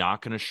 He's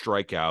not going to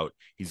strike out.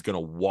 He's going to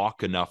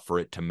walk enough for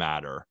it to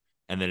matter.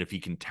 And then if he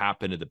can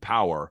tap into the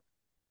power,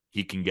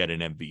 he can get an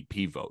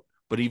MVP vote.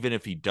 But even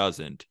if he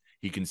doesn't,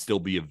 he can still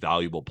be a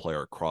valuable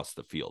player across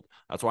the field.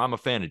 That's why I'm a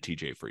fan of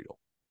TJ Friedl.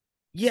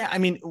 Yeah, I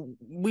mean,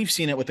 we've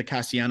seen it with the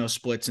Castellanos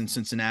splits in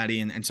Cincinnati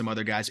and some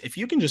other guys. If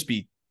you can just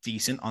be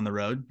decent on the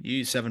road, you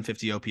use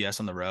 750 OPS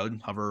on the road,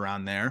 hover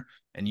around there,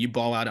 and you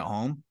ball out at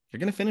home, you're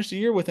going to finish the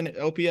year with an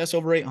OPS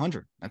over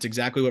 800. That's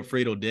exactly what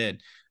Friedl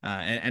did.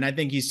 And I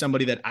think he's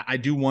somebody that I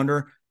do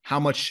wonder how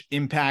much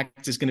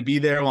impact is going to be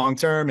there long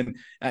term. And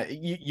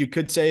you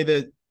could say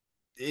that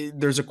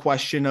there's a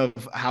question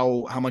of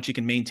how much he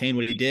can maintain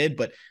what he did,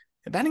 but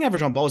the batting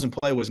average on balls in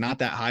play was not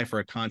that high for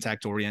a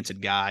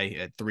contact-oriented guy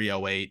at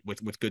 308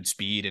 with good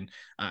speed. And,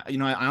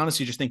 I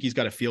honestly just think he's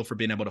got a feel for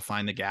being able to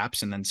find the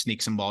gaps and then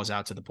sneak some balls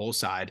out to the pull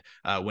side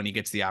when he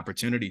gets the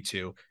opportunity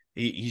to.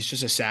 He's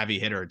just a savvy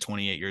hitter at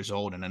 28 years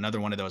old, and another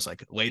one of those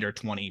like later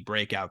 20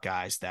 breakout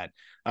guys that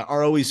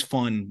are always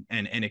fun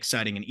and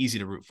exciting and easy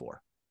to root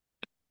for.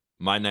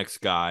 My next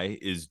guy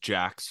is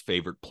Jack's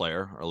favorite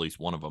player, or at least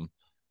one of them,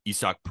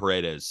 Isaac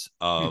Paredes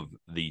of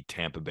the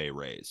Tampa Bay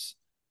Rays.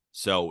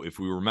 So if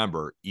we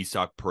remember,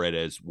 Isaac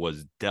Paredes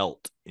was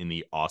dealt in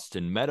the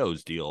Austin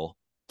Meadows deal,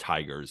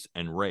 Tigers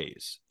and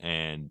Rays,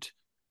 and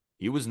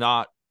he was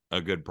not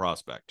a good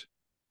prospect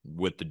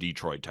with the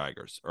Detroit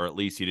Tigers, or at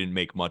least he didn't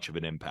make much of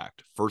an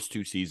impact. First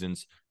 2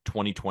 seasons,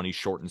 2020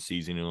 shortened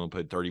season, he only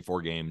played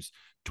 34 games.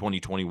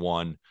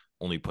 2021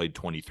 only played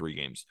 23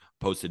 games,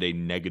 posted a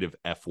negative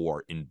F4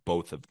 in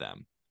both of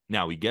them.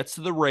 Now he gets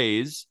to the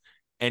Rays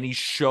and he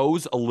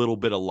shows a little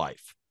bit of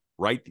life,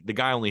 right? The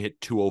guy only hit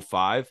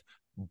 205,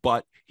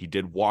 but he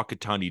did walk a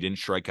ton. He didn't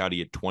strike out. He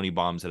had 20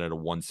 bombs and had a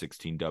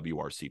 116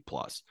 WRC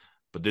plus.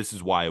 But this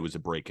is why it was a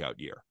breakout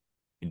year.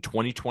 In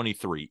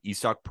 2023,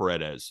 Isaac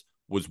Paredes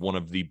was one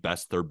of the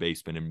best third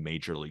basemen in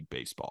Major League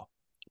Baseball.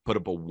 Put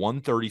up a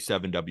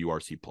 137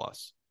 WRC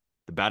plus.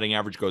 The batting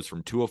average goes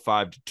from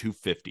 205 to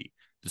 250.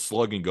 The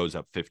slugging goes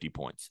up 50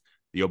 points.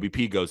 The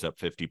OBP goes up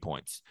 50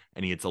 points.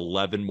 And he hits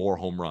 11 more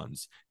home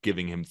runs,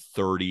 giving him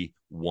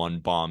 31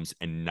 bombs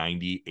and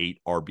 98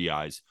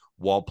 RBIs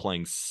while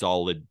playing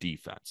solid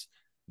defense.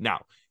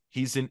 Now,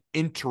 he's an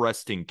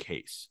interesting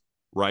case,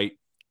 right?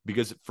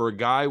 Because for a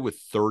guy with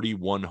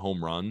 31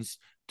 home runs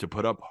to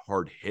put up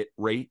hard hit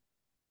rate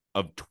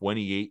of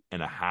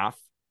 28.5,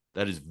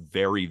 that is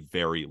very,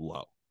 very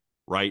low,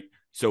 right?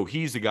 So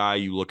he's a guy,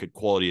 you look at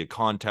quality of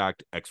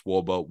contact,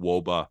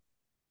 ex-WOBA.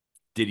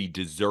 Did he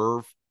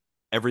deserve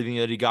everything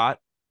that he got?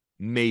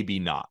 Maybe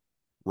not,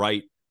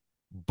 right?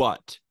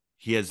 but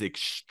he has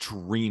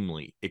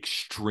extremely,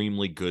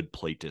 extremely good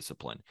plate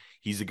discipline.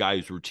 He's a guy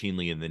who's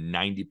routinely in the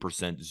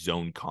 90%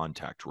 zone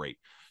contact rate.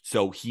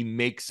 So he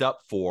makes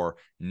up for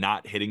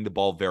not hitting the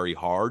ball very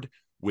hard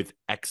with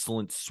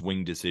excellent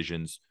swing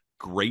decisions,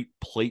 great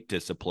plate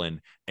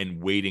discipline,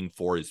 and waiting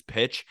for his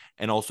pitch,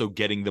 and also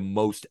getting the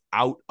most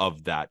out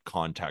of that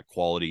contact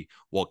quality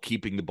while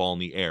keeping the ball in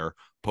the air,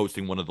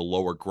 posting one of the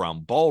lower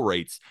ground ball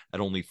rates at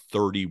only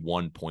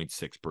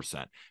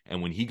 31.6%.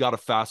 And when he got a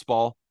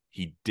fastball,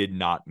 he did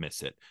not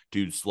miss it.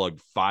 Dude slugged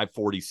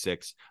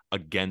 546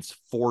 against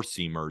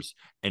four-seamers.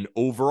 And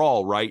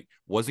overall, right,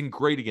 wasn't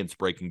great against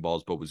breaking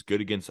balls, but was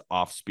good against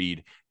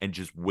off-speed and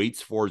just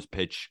waits for his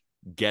pitch,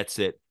 gets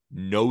it,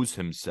 knows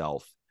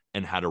himself,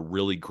 and had a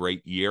really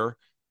great year.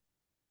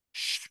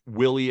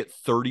 Will he hit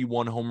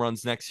 31 home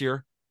runs next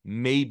year?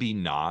 Maybe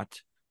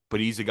not,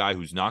 but he's a guy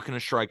who's not going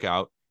to strike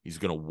out. He's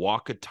going to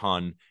walk a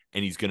ton,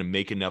 and he's going to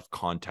make enough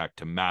contact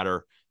to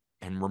matter.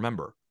 And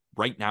remember,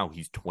 right now,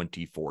 he's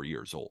 24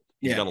 years old.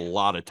 He's got a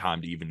lot of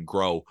time to even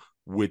grow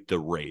with the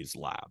Rays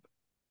lab.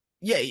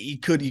 Yeah, he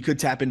could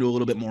tap into a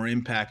little bit more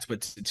impact,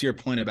 but to your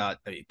point about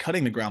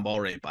cutting the ground ball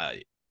rate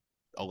by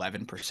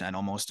 11%,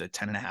 almost at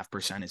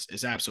 10.5%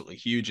 is absolutely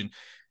huge. And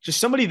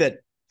just somebody that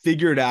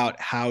figured out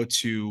how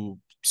to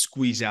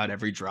squeeze out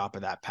every drop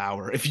of that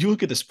power. If you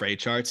look at the spray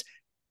charts,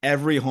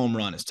 every home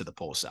run is to the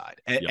pull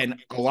side. And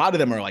a lot of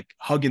them are like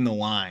hugging the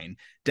line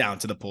down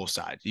to the pull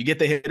side. You get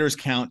the hitters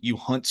count, you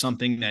hunt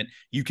something that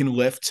you can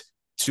lift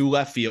to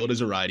left field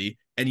as a righty,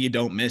 and you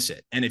don't miss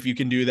it. And if you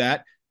can do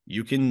that,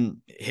 you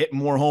can hit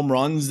more home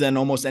runs than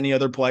almost any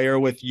other player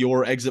with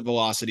your exit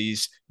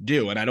velocities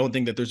do. And I don't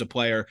think that there's a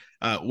player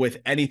with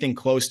anything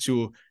close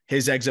to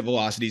his exit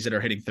velocities that are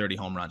hitting 30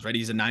 home runs, right?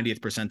 He's a 90th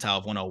percentile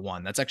of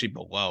 101. That's actually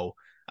below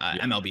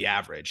MLB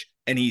average,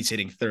 and he's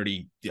hitting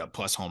 30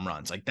 plus home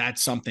runs. Like,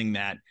 that's something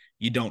that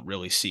you don't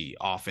really see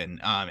often.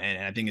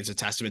 And I think it's a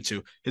testament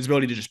to his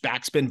ability to just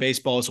backspin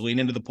baseballs, lean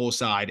into the pull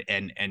side,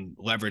 and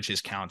leverage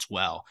his counts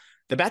well.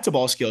 The bat to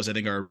ball skills, I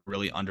think, are a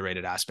really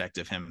underrated aspect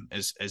of him,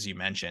 as you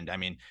mentioned. I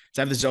mean,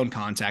 to have the zone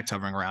contact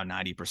hovering around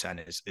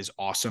 90% is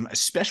awesome,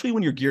 especially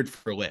when you're geared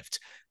for lift.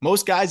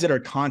 Most guys that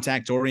are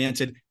contact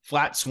oriented,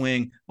 flat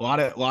swing, a lot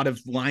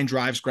of line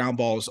drives, ground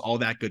balls, all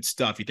that good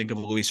stuff. You think of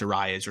Luis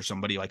Arias or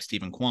somebody like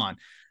Stephen Kwan.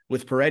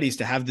 With Paredes,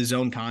 to have the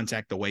zone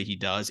contact the way he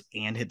does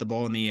and hit the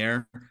ball in the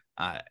air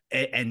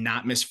and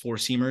not miss four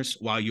seamers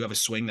while you have a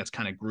swing that's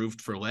kind of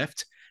grooved for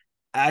lift,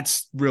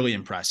 that's really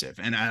impressive.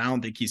 And I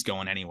don't think he's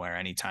going anywhere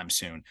anytime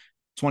soon.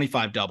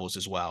 25 doubles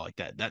as well. Like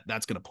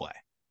that's going to play.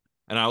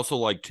 And I also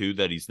like too,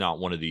 that he's not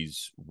one of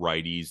these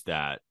righties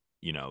that,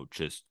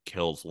 just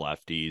kills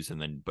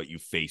lefties but you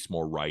face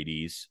more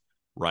righties,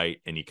 right?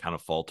 And you kind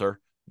of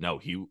falter. No,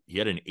 he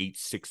had an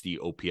 860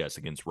 OPS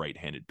against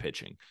right-handed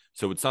pitching.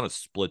 So it's not a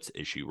splits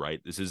issue, right?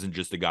 This isn't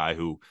just a guy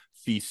who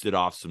feasted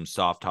off some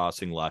soft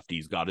tossing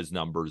lefties, got his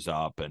numbers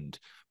up,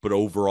 but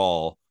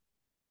overall,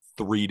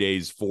 3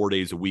 days, 4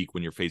 days a week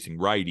when you're facing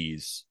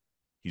righties,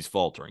 he's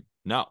faltering.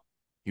 No,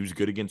 he was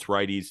good against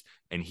righties,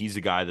 and he's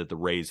a guy that the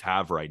Rays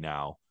have right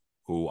now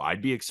who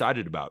I'd be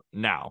excited about.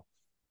 Now,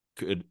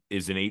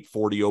 is an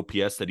 840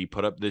 OPS that he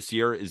put up this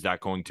year, is that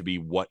going to be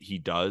what he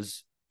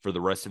does for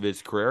the rest of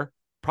his career?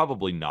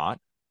 Probably not,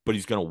 but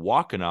he's going to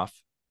walk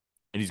enough,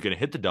 and he's going to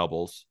hit the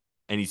doubles,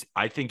 and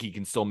I think he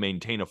can still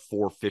maintain a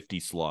 450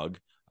 slug.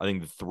 I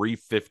think the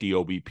 350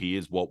 OBP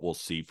is what we'll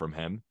see from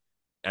him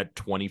at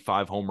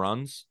 25 home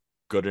runs.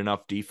 Good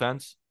enough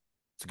defense.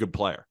 It's a good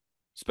player,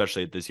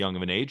 especially at this young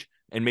of an age.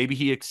 And maybe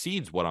he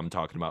exceeds what I'm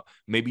talking about.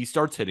 Maybe he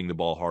starts hitting the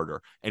ball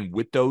harder. And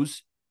with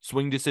those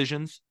swing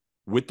decisions,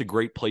 with the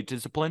great plate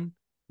discipline,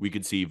 we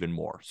could see even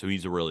more. So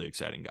he's a really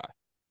exciting guy.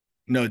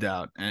 No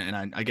doubt.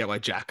 And I get why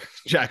Jack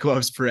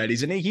loves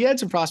Paredes. And he had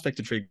some prospect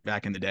intrigue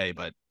back in the day,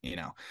 but,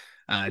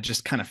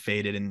 just kind of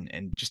faded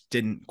and just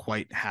didn't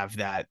quite have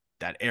that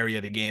area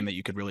of the game that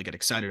you could really get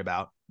excited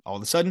about. All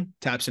of a sudden,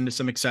 taps into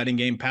some exciting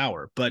game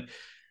power. But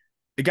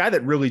the guy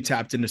that really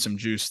tapped into some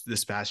juice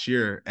this past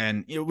year,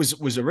 and it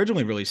was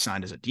originally really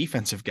signed as a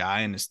defensive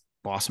guy and has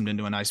blossomed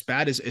into a nice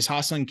bat, is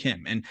Ha-Seong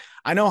Kim. And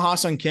I know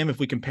Ha-Seong Kim, if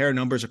we compare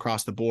numbers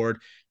across the board,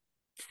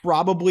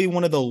 probably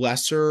one of the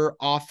lesser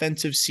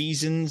offensive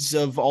seasons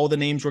of all the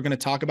names we're going to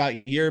talk about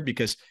here,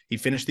 because he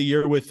finished the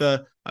year with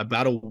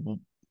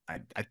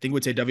I think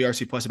would say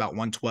WRC plus about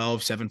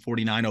 112,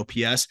 749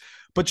 OPS,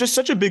 but just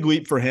such a big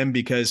leap for him,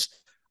 because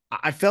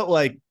I felt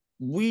like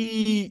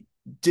we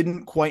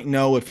didn't quite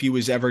know if he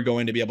was ever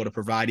going to be able to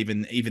provide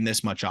even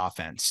this much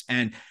offense.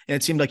 And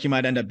it seemed like he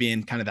might end up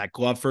being kind of that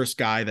glove first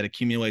guy that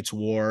accumulates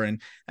WAR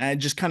and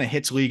just kind of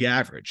hits league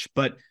average.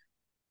 But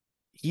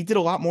he did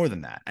a lot more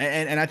than that.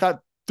 And I thought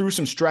through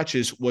some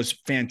stretches was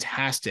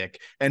fantastic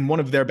and one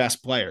of their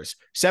best players.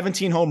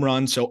 17 home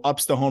runs, so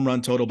ups the home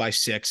run total by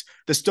 6.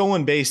 The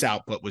stolen base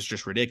output was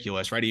just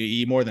ridiculous, right?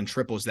 He more than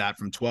triples that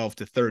from 12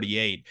 to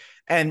 38.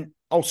 And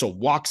also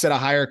walks at a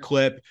higher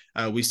clip.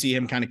 We see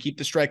him kind of keep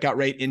the strikeout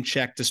rate in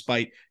check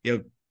despite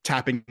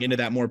tapping into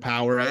that more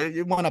power.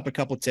 It went up a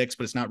couple ticks,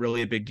 but it's not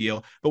really a big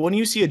deal. But when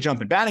you see a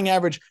jump in batting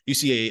average, you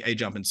see a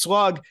jump in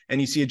slug,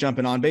 and you see a jump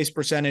in on-base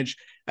percentage,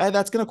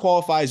 that's going to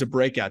qualify as a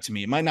breakout to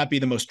me. It might not be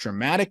the most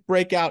dramatic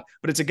breakout,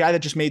 but it's a guy that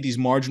just made these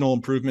marginal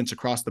improvements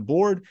across the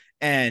board.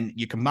 And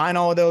you combine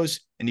all of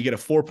those and you get a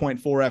 4.4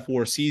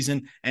 F4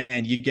 season,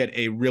 and you get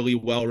a really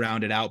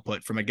well-rounded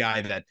output from a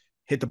guy that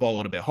hit the ball a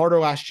little bit harder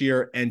last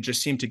year and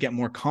just seemed to get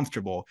more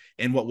comfortable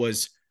in what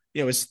was,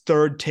 his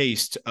third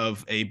taste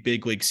of a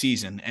big league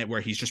season, and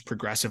where he's just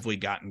progressively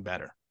gotten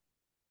better.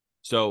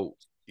 So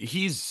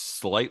he's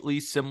slightly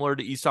similar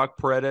to Isaac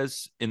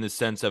Paredes in the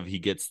sense of he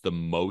gets the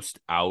most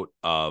out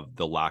of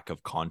the lack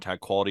of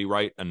contact quality,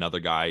 right? Another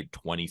guy,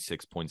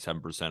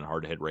 26.7%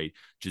 hard hit rate,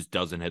 just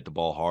doesn't hit the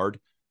ball hard.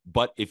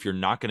 But if you're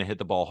not going to hit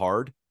the ball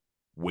hard,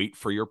 wait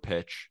for your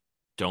pitch.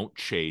 Don't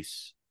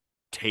chase.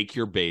 Take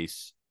your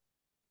base.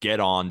 Get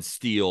on,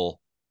 steal,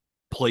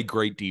 play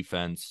great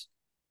defense.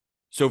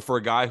 So for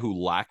a guy who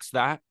lacks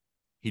that,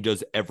 he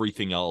does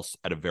everything else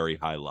at a very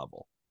high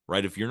level,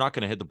 right? If you're not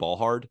going to hit the ball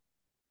hard,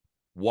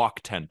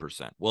 walk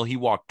 10%. Well, he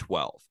walked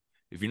 12.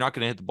 If you're not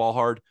going to hit the ball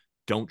hard,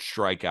 don't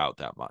strike out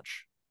that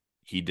much.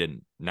 He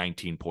didn't,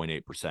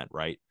 19.8%,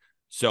 right?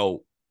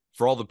 So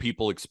for all the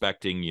people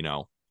expecting,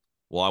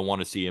 well, I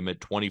want to see him at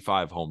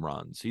 25 home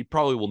runs, he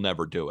probably will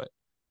never do it.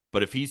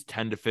 But if he's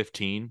 10 to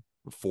 15,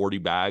 40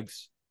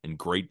 bags and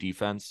great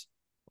defense,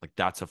 like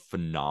that's a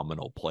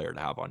phenomenal player to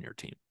have on your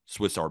team.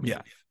 Swiss Army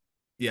knife.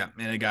 Yeah,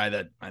 and a guy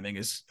that I think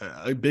is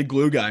a big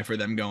glue guy for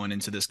them going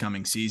into this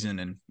coming season,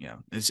 and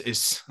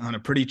is on a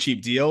pretty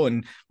cheap deal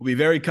and will be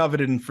very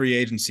coveted in free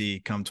agency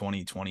come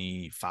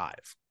 2025.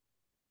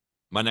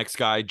 My next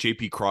guy,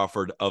 JP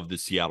Crawford of the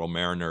Seattle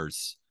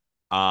Mariners.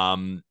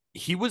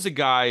 He was a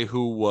guy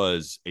who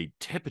was a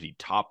tippity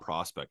top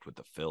prospect with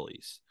the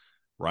Phillies,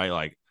 right?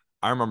 Like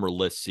I remember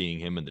lists seeing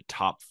him in the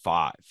top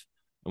 5.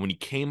 And when he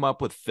came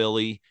up with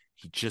Philly,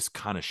 he just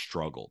kind of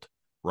struggled,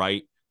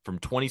 right? From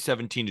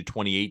 2017 to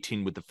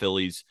 2018 with the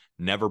Phillies,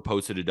 never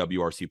posted a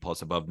WRC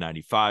plus above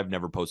 95,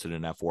 never posted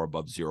an F4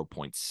 above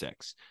 0.6.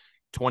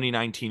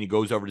 2019, he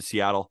goes over to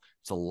Seattle.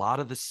 It's a lot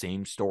of the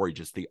same story,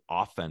 just the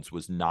offense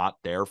was not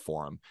there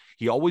for him.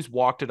 He always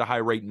walked at a high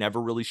rate,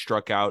 never really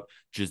struck out,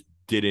 just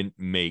didn't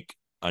make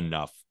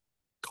enough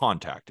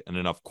contact and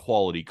enough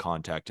quality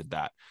contact at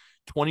that.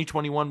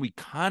 2021, we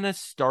kind of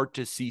start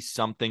to see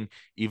something,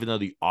 even though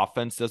the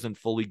offense doesn't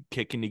fully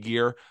kick into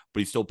gear, but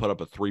he still put up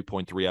a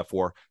 3.3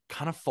 F4,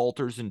 kind of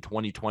falters in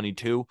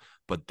 2022.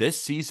 But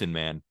this season,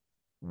 man,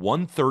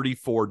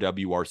 134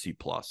 WRC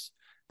plus.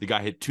 The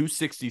guy hit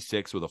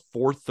 266 with a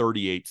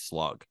 438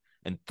 slug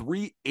and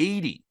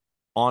 380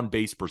 on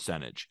base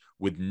percentage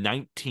with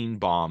 19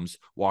 bombs,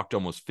 walked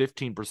almost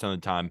 15% of the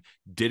time,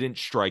 didn't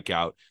strike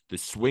out. The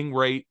swing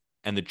rate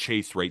and the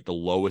chase rate, the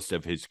lowest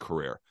of his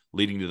career,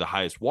 leading to the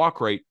highest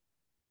walk rate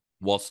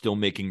while still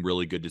making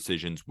really good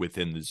decisions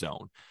within the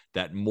zone.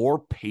 That more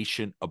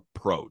patient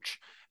approach.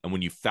 And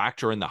when you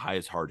factor in the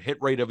highest hard hit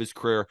rate of his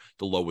career,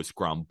 the lowest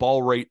ground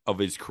ball rate of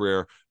his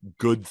career,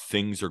 good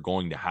things are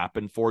going to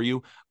happen for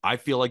you. I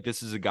feel like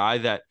this is a guy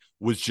that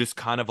was just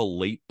kind of a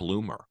late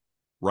bloomer,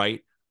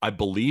 right? I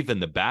believe in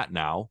the bat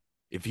now.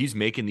 If he's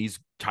making these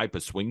type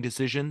of swing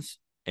decisions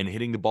and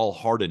hitting the ball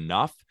hard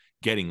enough,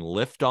 getting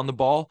lift on the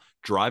ball,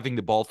 driving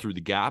the ball through the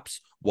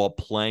gaps while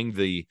playing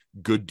the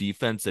good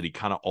defense that he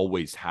kind of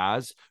always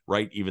has,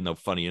 right? Even though,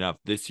 funny enough,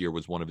 this year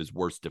was one of his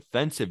worst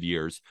defensive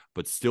years,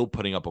 but still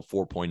putting up a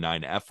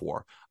 4.9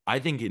 F4. I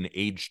think in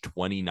age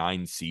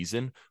 29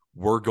 season,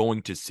 we're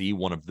going to see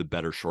one of the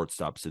better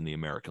shortstops in the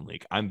American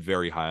League. I'm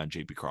very high on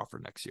JP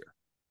Crawford next year.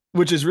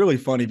 Which is really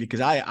funny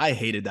because I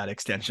hated that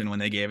extension when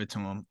they gave it to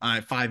him.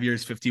 5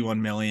 years, 51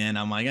 million.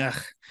 I'm like,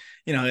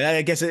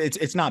 I guess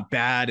it's not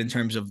bad in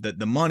terms of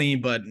the money,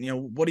 but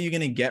what are you going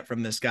to get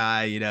from this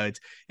guy?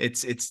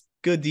 It's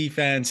good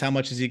defense. How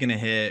much is he going to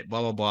hit?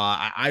 Blah, blah,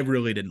 blah. I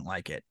really didn't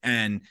like it.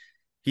 And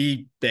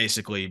he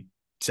basically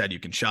said you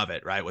can shove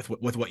it, right? With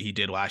what he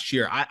did last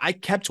year. I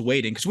kept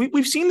waiting because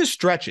we've seen the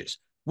stretches.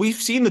 We've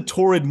seen the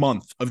torrid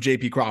month of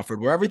JP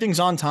Crawford where everything's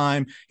on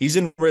time. He's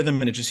in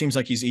rhythm and it just seems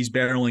like he's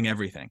barreling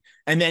everything.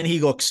 And then he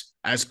looks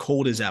as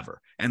cold as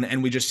ever.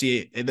 And we just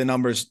see the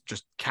numbers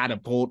just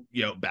catapult,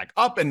 back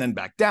up and then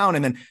back down.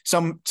 And then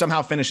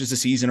somehow finishes the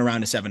season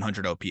around a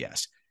 700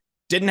 OPS.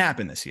 Didn't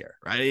happen this year,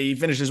 right? He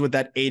finishes with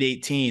that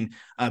 818.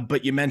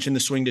 But you mentioned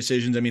the swing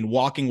decisions. I mean,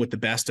 walking with the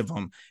best of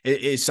them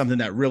is something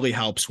that really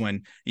helps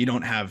when you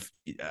don't have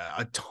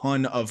a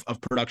ton of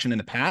production in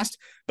the past.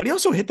 But he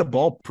also hit the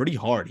ball pretty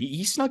hard.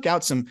 He snuck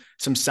out some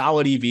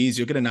solid EVs.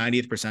 You'll get a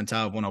 90th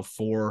percentile of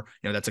 104.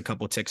 That's a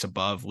couple of ticks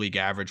above league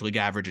average. League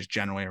average is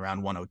generally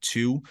around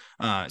 102.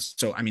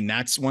 So, I mean,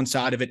 that's one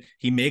side of it.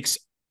 He makes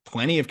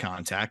plenty of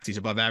contact. He's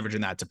above average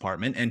in that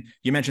department. And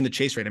you mentioned the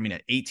chase rate. I mean,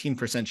 at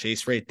 18%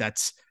 chase rate,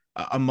 that's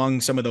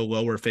among some of the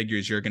lower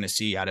figures you're going to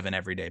see out of an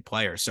everyday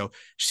player. So it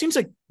seems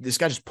like this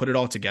guy just put it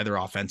all together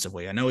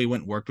offensively. I know he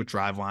went and worked with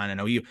Driveline. I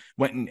know he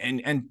went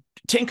and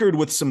tinkered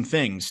with some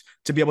things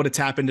to be able to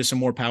tap into some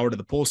more power to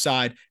the pull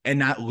side and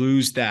not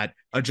lose that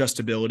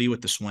adjustability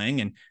with the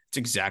swing. And it's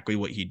exactly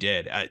what he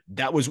did.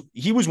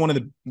 He was one of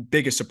the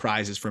biggest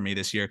surprises for me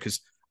this year,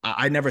 because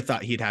I never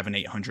thought he'd have an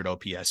 800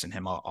 OPS in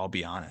him. I'll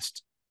be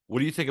honest. What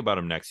do you think about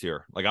him next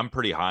year? Like, I'm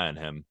pretty high on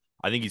him.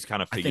 I think he's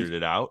kind of figured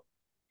it out.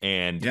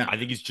 And yeah. I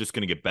think he's just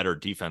going to get better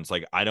defense.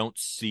 Like, I don't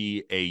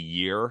see a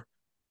year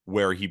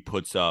where he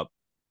puts up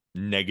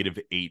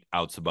 -8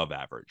 outs above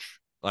average.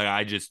 Like,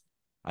 I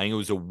think it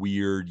was a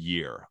weird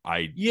year.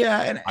 And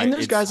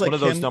there's guys like one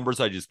of those him, numbers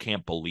I just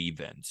can't believe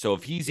in. So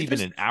if he's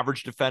even an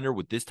average defender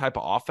with this type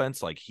of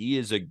offense, like, he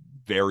is a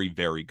very,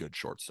 very good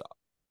shortstop.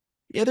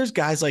 Yeah, there's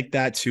guys like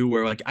that too,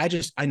 where like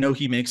I know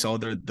he makes all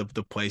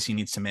the plays he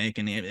needs to make,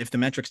 and if the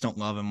metrics don't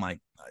love him,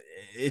 like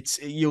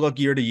you look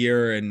year to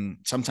year, and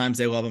sometimes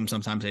they love him,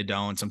 sometimes they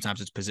don't,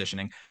 sometimes it's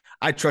positioning.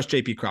 I trust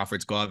JP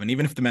Crawford's glove, and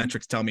even if the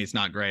metrics tell me it's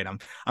not great,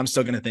 I'm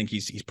still gonna think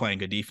he's playing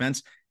good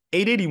defense.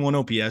 881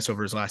 OPS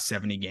over his last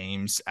 70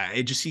 games.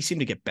 He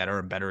seemed to get better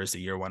and better as the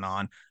year went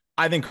on.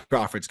 I think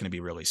Crawford's going to be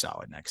really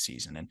solid next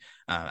season, and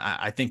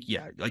I think,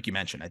 yeah, like you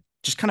mentioned, I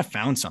just kind of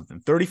found something.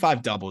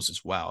 35 doubles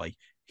as well.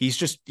 He's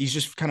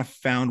just kind of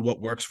found what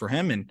works for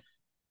him, and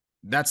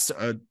that's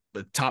a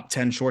top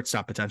 10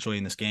 shortstop potentially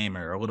in this game,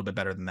 or a little bit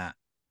better than that.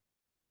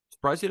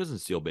 Surprised he doesn't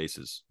steal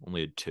bases.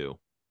 Only had 2.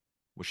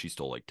 Wish he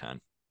stole like 10.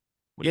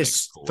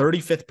 Yes,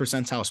 35th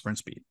percentile sprint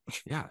speed.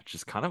 Yeah,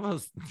 just kind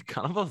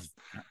of a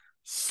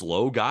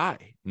slow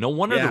guy. No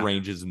wonder the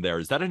range isn't there.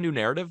 Is that a new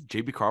narrative?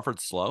 JP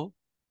Crawford's slow?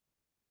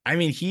 I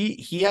mean,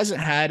 he hasn't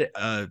had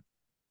a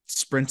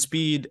sprint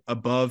speed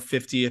above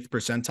 50th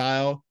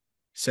percentile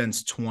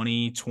since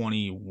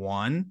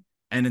 2021,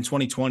 and in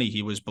 2020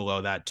 he was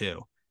below that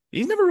too.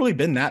 He's never really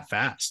been that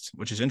fast,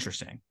 which is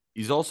interesting.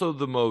 He's also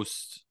the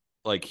most,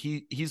 like,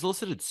 he's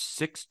listed at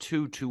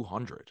 6'2",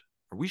 200.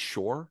 Are we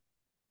sure?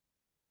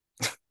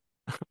 He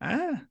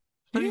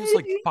was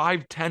like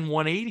 5'10",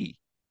 180.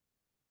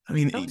 I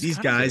mean, these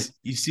guys, big.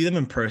 You see them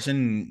in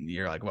person,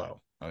 you're like,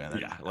 whoa.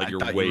 Okay, yeah, like, you're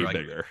way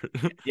bigger.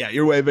 Yeah,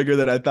 you're way bigger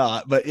than I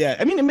thought. But yeah,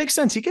 I mean, it makes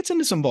sense. He gets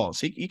into some balls.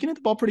 He can hit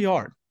the ball pretty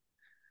hard.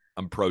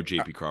 I'm pro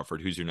JP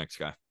Crawford. Who's your next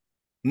guy?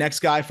 Next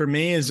guy for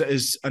me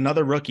is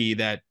another rookie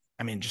that,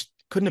 I mean, just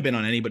couldn't have been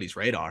on anybody's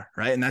radar,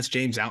 right? And that's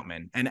James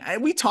Outman. And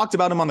we talked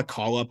about him on the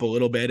call up a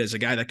little bit as a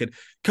guy that could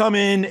come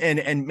in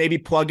and maybe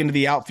plug into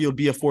the outfield,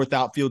 be a fourth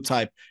outfield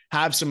type,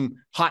 have some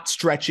hot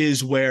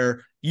stretches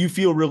where you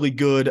feel really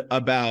good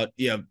about,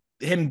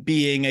 him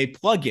being a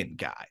plug-in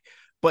guy.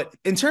 But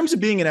in terms of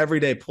being an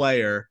everyday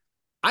player,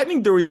 I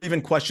think there were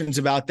even questions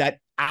about that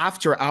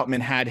after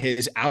Outman had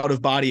his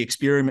out-of-body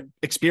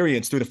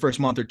experience through the first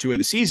month or two of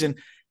the season,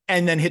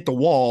 and then hit the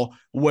wall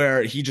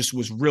where he just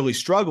was really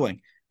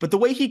struggling. But the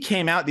way he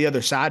came out the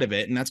other side of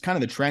it, and that's kind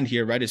of the trend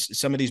here, right, is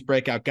some of these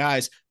breakout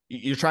guys,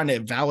 you're trying to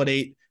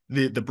validate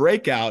the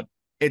breakout.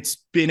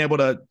 It's being able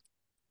to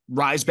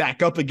rise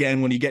back up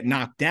again when you get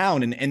knocked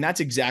down, and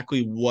that's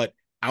exactly what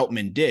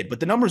Outman did. But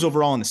the numbers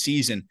overall in the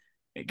season,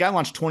 the guy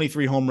launched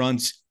 23 home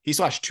runs. He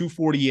slashed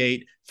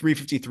 248,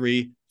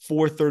 353,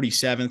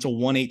 437. It's a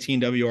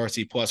 118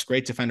 WRC plus.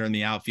 Great defender in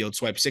the outfield.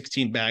 Swiped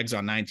 16 bags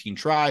on 19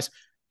 tries.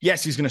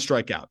 Yes, he's going to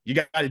strike out. You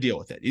got to deal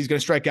with it. He's going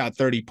to strike out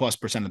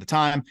 30+% of the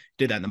time.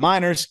 Did that in the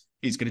minors.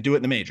 He's going to do it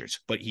in the majors.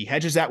 But he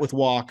hedges that with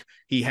walk.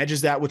 He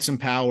hedges that with some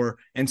power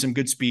and some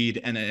good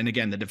speed. And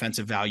again, the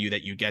defensive value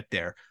that you get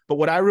there. But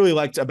what I really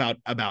liked about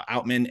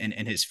Outman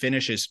and his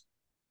finish is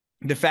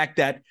the fact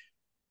that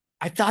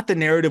I thought the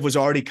narrative was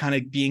already kind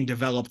of being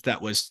developed.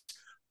 That was,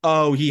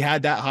 oh, he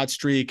had that hot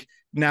streak.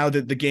 Now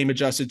that the game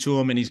adjusted to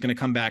him and he's going to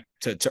come back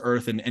to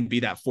earth and be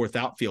that fourth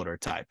outfielder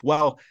type.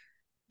 Well,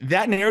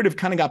 that narrative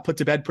kind of got put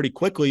to bed pretty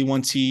quickly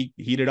once he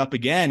heated up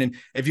again. And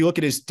if you look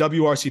at his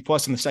WRC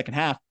plus in the second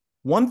half,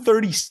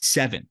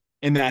 137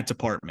 in that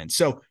department.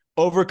 So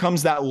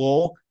overcomes that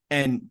lull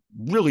and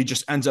really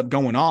just ends up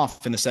going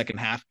off in the second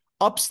half,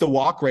 ups the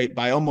walk rate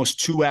by almost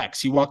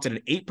 2x. He walked at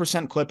an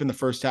 8% clip in the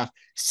first half,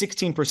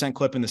 16%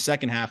 clip in the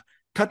second half,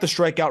 cut the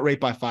strikeout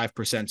rate by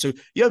 5%. So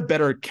you have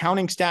better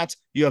counting stats.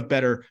 You have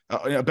better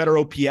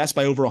OPS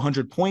by over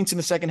 100 points in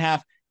the second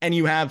half, and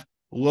you have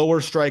lower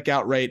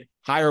strikeout rate,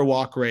 higher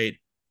walk rate.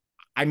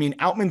 I mean,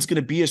 Outman's going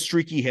to be a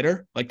streaky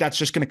hitter. Like, that's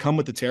just going to come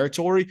with the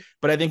territory.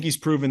 But I think he's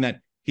proven that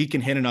he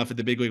can hit enough at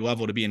the big league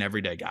level to be an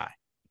everyday guy.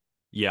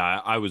 Yeah,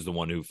 I was the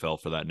one who fell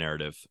for that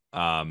narrative.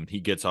 He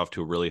gets off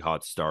to a really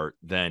hot start.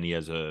 Then he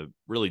has a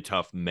really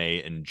tough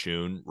May and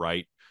June,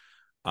 right?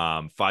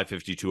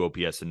 552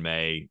 OPS in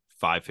May,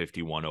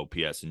 551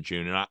 OPS in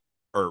June.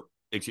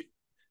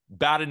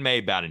 Bad in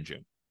May, bad in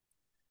June.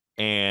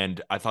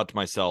 And I thought to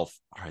myself,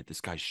 all right,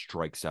 this guy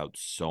strikes out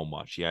so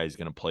much. Yeah, he's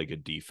going to play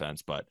good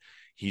defense, but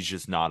he's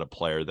just not a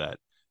player that,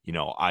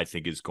 I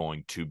think is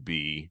going to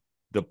be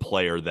the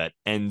player that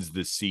ends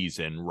the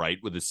season, right,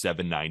 with a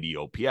 790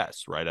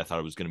 OPS, right? I thought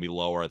it was going to be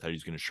lower. I thought he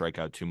was going to strike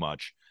out too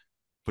much.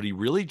 But he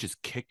really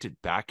just kicked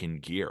it back in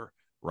gear.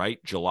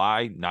 right?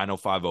 July,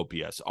 905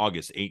 OPS,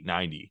 August,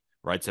 890,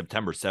 right?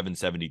 September,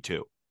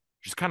 772.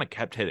 Just kind of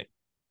kept hitting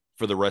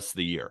for the rest of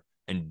the year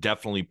and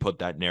definitely put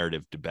that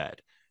narrative to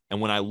bed.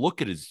 And when I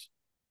look at his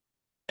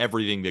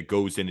everything that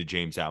goes into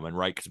James Outman,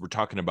 right? Because we're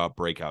talking about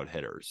breakout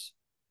hitters,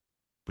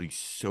 but he's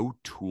so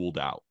tooled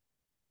out.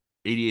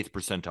 88th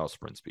percentile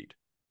sprint speed.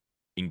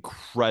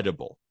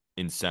 Incredible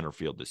in center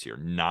field this year.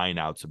 9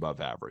 outs above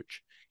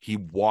average. He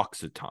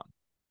walks a ton.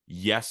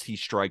 Yes, he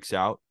strikes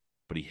out,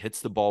 but he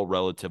hits the ball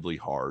relatively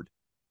hard.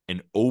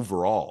 And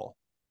overall,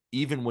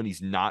 even when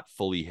he's not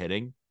fully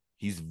hitting,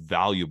 he's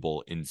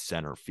valuable in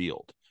center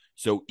field.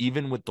 So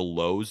even with the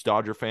lows,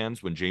 Dodger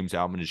fans, when James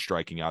Outman is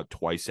striking out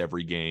twice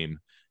every game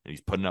and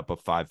he's putting up a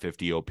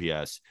 550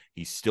 OPS,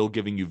 he's still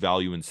giving you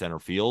value in center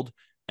field.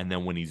 And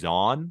then when he's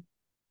on,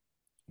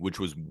 which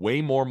was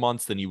way more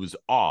months than he was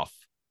off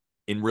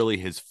in really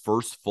his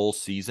first full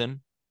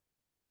season,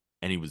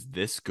 and he was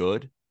this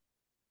good,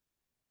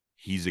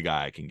 he's a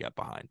guy I can get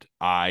behind.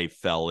 I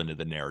fell into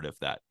the narrative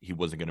that he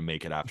wasn't going to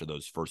make it after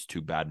those first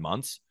 2 bad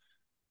months,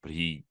 but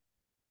he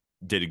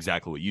did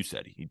exactly what you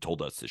said. He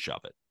told us to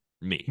shove it.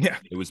 Yeah.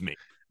 It was me.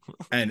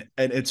 And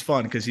it's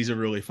fun because he's a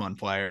really fun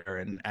player.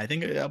 And I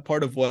think a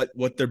part of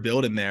what they're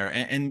building there.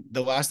 And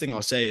the last thing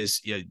I'll say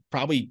is,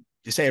 probably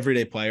you say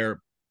everyday player,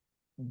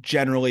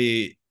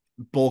 generally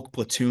bulk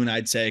platoon,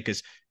 I'd say,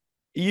 because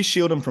you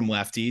shield them from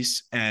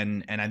lefties,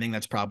 and I think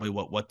that's probably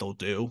what they'll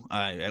do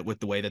with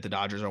the way that the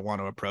Dodgers are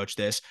want to approach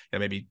this.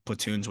 Maybe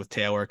platoons with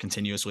Taylor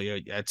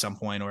continuously at some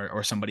point,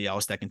 or somebody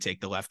else that can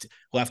take the left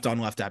on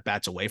left at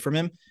bats away from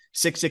him.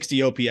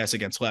 660 OPS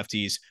against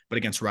lefties, but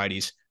against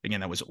righties,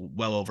 again, that was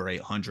well over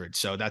 800.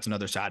 So that's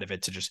another side of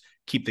it, to just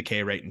keep the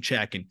K rate in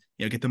check and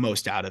get the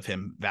most out of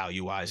him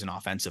value wise and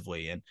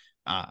offensively. And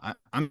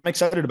I'm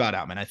excited about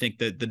Outman. I think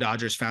that the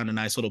Dodgers found a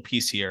nice little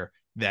piece here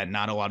that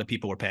not a lot of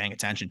people were paying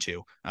attention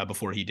to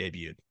before he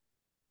debuted.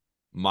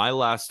 My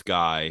last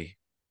guy,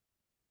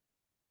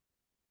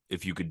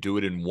 if you could do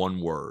it in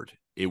one word,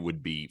 it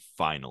would be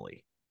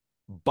finally.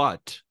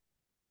 But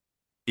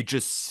it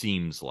just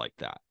seems like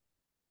that.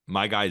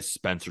 My guy is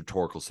Spencer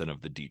Torkelson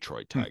of the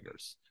Detroit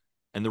Tigers.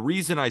 And the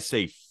reason I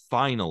say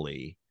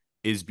finally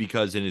is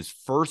because in his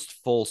first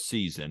full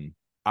season,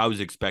 I was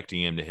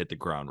expecting him to hit the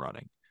ground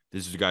running.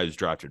 This is a guy who's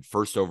drafted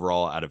first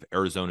overall out of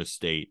Arizona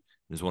State.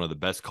 Is one of the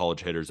best college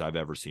hitters I've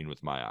ever seen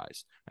with my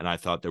eyes. And I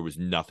thought there was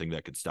nothing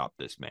that could stop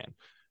this man.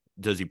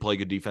 Does he play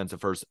good defense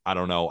at first? I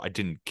don't know. I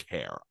didn't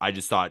care. I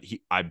just thought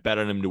I bet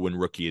on him to win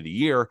Rookie of the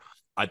Year.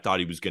 I thought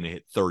he was going to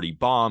hit 30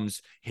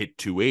 bombs, hit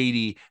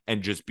 280,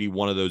 and just be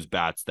one of those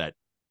bats that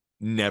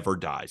never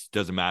dies.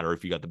 Doesn't matter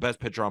if you got the best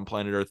pitcher on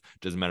planet Earth.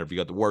 Doesn't matter if you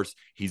got the worst.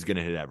 He's going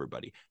to hit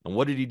everybody. And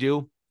what did he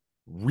do?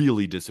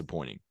 Really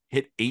disappointing.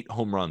 Hit 8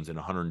 home runs in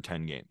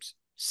 110 games.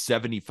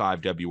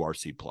 75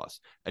 WRC plus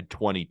at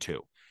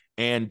 22.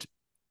 And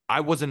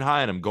I wasn't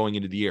high on him going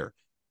into the year.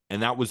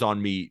 And that was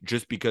on me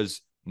just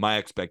because my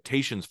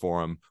expectations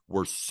for him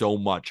were so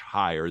much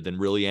higher than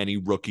really any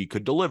rookie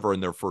could deliver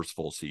in their first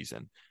full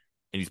season.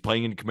 And he's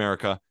playing in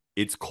Comerica.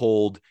 It's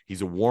cold.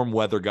 He's a warm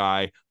weather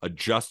guy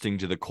adjusting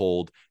to the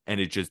cold. And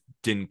it just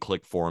didn't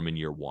click for him in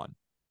year 1.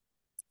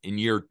 In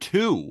year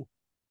 2,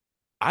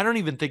 I don't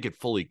even think it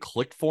fully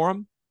clicked for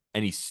him.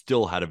 And he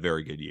still had a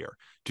very good year.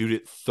 Dude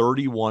hit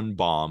 31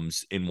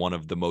 bombs in one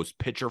of the most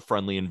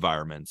pitcher-friendly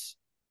environments.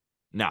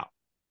 Now,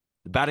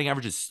 the batting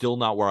average is still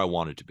not where I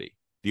want it to be.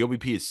 The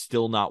OBP is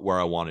still not where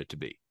I want it to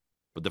be.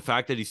 But the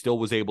fact that he still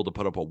was able to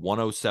put up a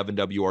 107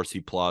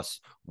 WRC plus,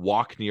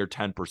 walk near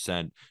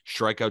 10%,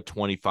 strike out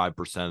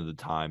 25% of the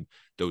time,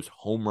 those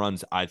home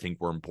runs I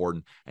think were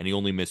important, and he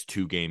only missed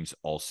 2 games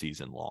all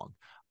season long.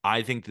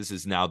 I think this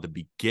is now the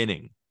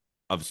beginning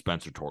of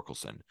Spencer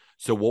Torkelson.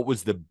 So what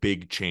was the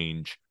big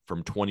change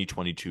from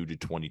 2022 to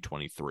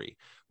 2023?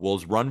 Well,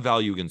 his run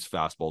value against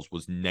fastballs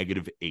was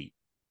 -8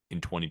 in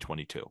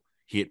 2022.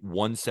 He hit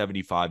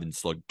 175 and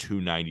slugged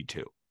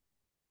 292.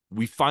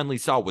 We finally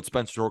saw what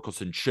Spencer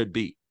Torkelson should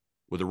be,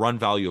 with a run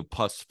value of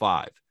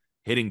 +5,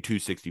 hitting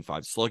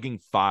 265, slugging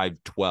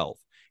 512.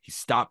 He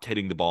stopped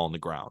hitting the ball on the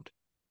ground,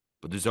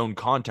 but the zone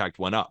contact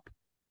went up.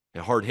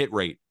 The hard hit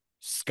rate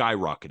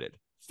skyrocketed,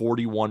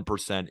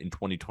 41% in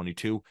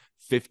 2022,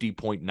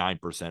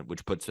 50.9%,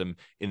 which puts him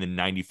in the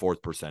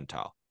 94th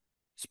percentile.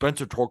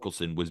 Spencer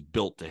Torkelson was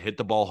built to hit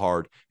the ball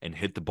hard and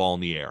hit the ball in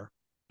the air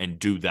and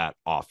do that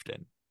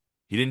often.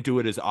 He didn't do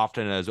it as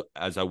often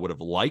as I would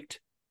have liked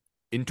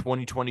in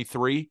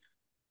 2023,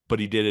 but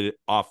he did it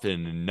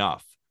often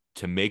enough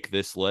to make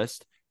this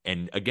list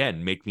and,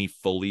 again, make me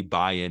fully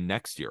buy in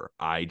next year.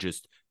 I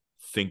just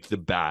think the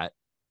bat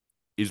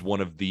is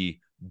one of the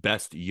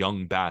best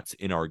young bats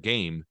in our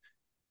game.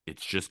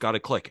 It's just got to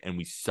click, and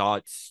we saw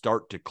it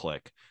start to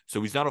click.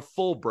 So he's not a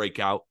full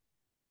breakout,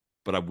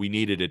 but we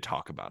needed to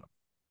talk about him.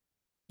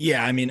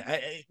 Yeah, I mean,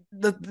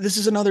 this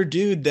is another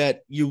dude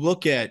that you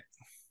look at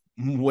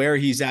where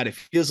he's at. It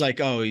feels like,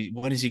 oh,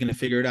 when is he going to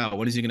figure it out?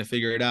 When is he going to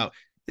figure it out?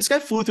 This guy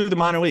flew through the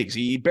minor leagues.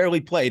 He barely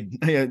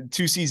played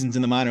 2 seasons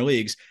in the minor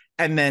leagues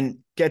and then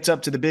gets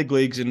up to the big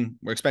leagues, and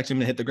we're expecting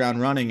him to hit the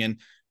ground running. And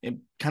it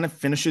kind of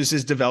finishes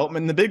his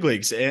development in the big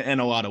leagues in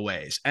a lot of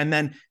ways, and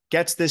then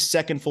gets this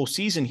second full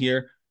season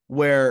here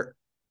where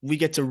we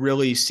get to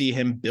really see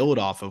him build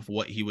off of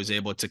what he was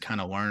able to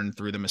kind of learn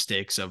through the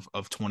mistakes of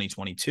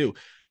 2022.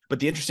 But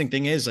the interesting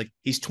thing is, like,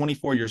 he's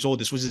 24 years old.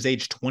 This was his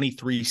age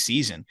 23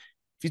 season.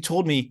 If you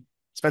told me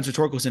Spencer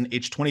Torkelson,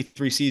 age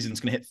 23 season, is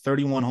going to hit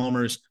 31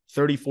 homers,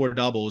 34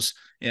 doubles,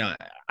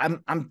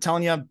 I'm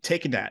telling you, I'm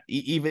taking that.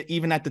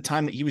 Even at the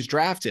time that he was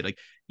drafted, like,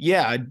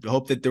 yeah, I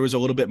hope that there was a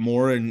little bit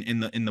more in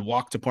the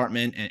walk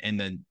department and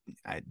the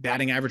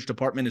batting average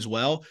department as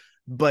well.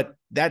 But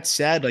that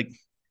said, like,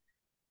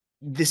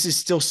 this is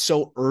still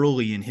so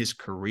early in his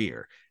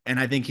career. And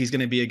I think he's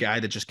going to be a guy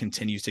that just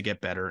continues to get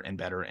better and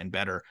better and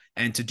better.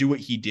 And to do what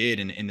he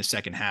did in the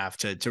second half,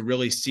 to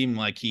really seem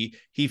like he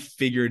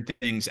figured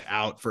things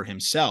out for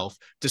himself,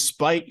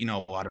 despite, a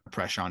lot of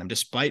pressure on him,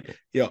 despite,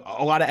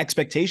 a lot of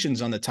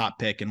expectations on the top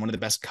pick and one of the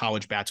best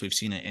college bats we've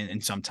seen in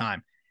some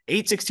time.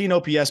 816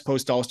 OPS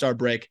post All-Star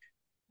break.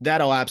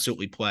 That'll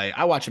absolutely play.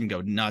 I watch him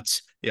go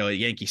nuts, at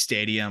Yankee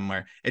Stadium,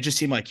 where it just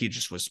seemed like he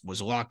just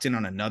was locked in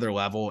on another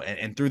level,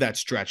 and through that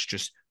stretch,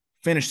 just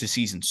finished the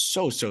season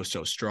so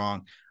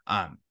strong.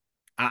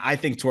 I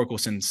think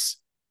Torkelson's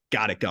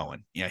got it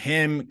going.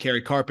 Him,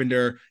 Kerry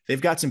Carpenter,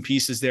 they've got some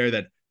pieces there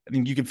that I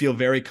think you can feel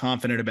very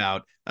confident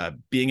about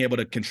being able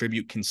to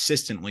contribute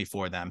consistently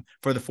for them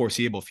for the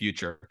foreseeable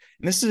future.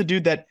 And this is a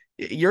dude that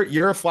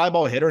you're a fly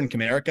ball hitter in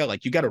Comerica,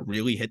 like, you got to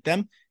really hit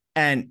them,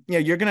 and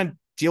you're gonna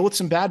deal with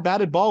some bad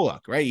batted ball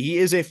luck, right? He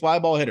is a fly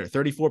ball hitter,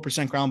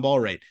 34% ground ball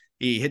rate.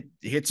 He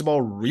hits the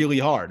ball really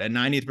hard at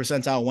 90th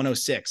percentile,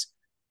 106.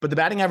 But the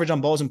batting average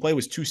on balls in play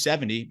was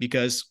 270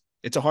 because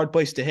it's a hard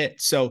place to hit.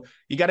 So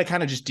you got to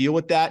kind of just deal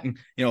with that and,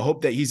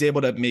 hope that he's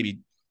able to maybe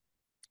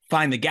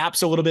find the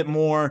gaps a little bit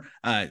more,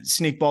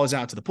 sneak balls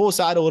out to the pull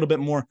side a little bit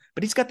more.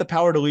 But he's got the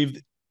power to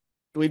leave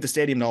the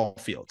stadium to all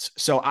fields.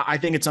 So I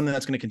think it's something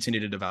that's going to continue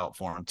to develop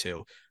for him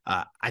too.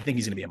 I think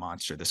he's going to be a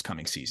monster this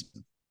coming season.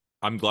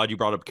 I'm glad you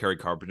brought up Kerry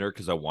Carpenter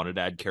because I wanted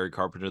to add Kerry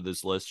Carpenter to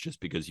this list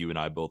just because you and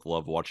I both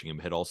love watching him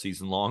hit all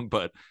season long.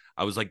 But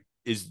I was like,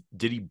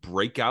 did he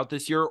break out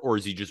this year, or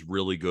is he just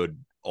really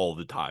good all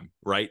the time?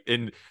 Right.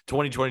 In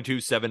 2022,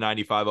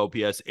 795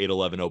 OPS,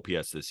 811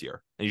 OPS this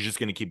year. And he's just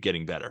going to keep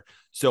getting better.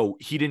 So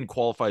he didn't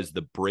qualify as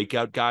the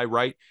breakout guy,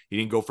 right? He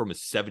didn't go from a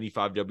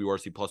 75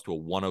 WRC plus to a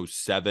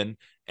 107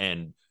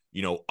 and,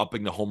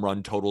 upping the home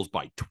run totals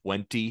by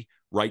 20,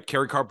 right?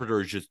 Kerry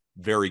Carpenter is just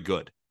very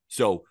good.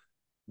 So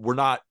we're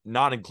not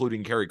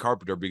including Kerry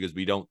Carpenter because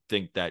we don't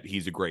think that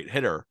he's a great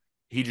hitter.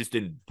 He just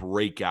didn't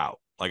break out.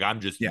 Like,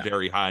 I'm just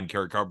very high on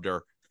Kerry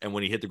Carpenter. And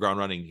when he hit the ground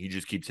running, he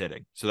just keeps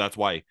hitting. So that's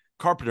why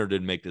Carpenter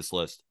didn't make this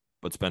list,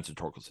 but Spencer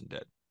Torkelson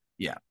did.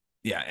 Yeah.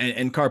 Yeah.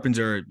 And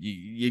Carpenter,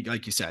 you,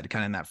 like you said,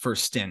 kind of in that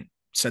first stint,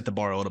 set the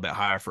bar a little bit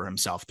higher for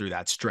himself through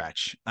that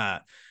stretch.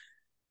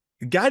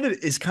 The guy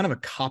that is kind of a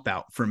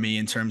cop-out for me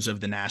in terms of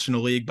the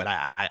National League, but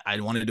I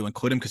wanted to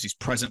include him because he's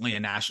presently a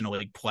National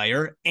League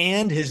player,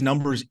 and his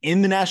numbers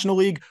in the National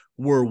League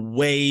were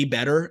way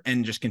better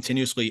and just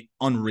continuously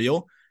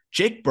unreal.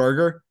 Jake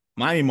Burger,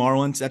 Miami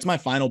Marlins, that's my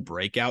final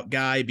breakout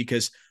guy,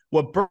 because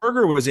what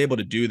Burger was able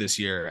to do this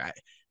year,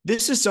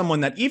 this is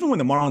someone that even when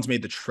the Marlins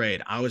made the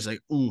trade, I was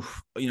like, ooh,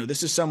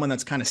 this is someone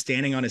that's kind of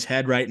standing on his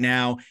head right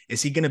now.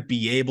 Is he going to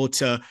be able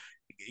to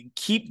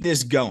keep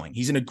this going?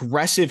 He's an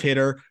aggressive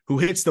hitter who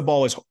hits the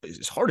ball as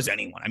hard as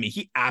anyone. I mean,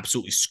 he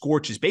absolutely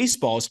scorches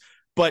baseballs,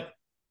 but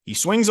he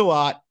swings a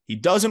lot. He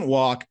doesn't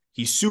walk.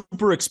 He's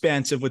super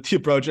expansive with the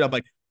approach. And I'm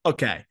like,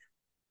 okay,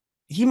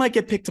 he might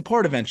get picked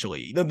apart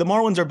eventually. The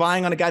Marlins are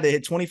buying on a guy that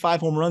hit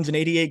 25 home runs in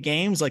 88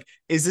 games. Like,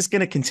 is this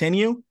going to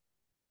continue?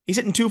 He's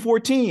hitting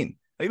 214.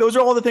 Like, those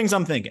are all the things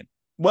I'm thinking.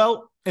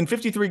 Well, in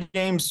 53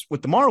 games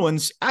with the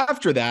Marlins,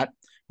 after that,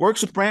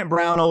 works with Brant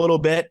Brown a little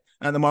bit,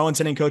 the Marlins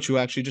hitting coach who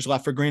actually just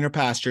left for greener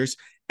pastures,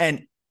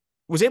 and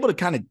was able to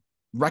kind of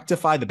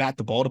rectify the bat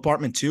to ball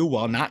department too,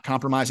 while not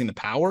compromising the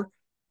power.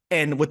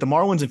 And with the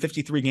Marlins in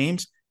 53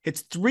 games,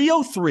 hits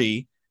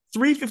 303,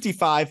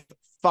 355,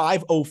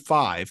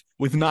 505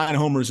 with 9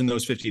 homers in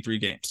those 53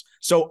 games.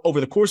 So over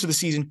the course of the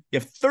season, you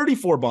have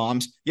 34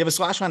 bombs. You have a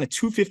slash line of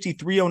 250,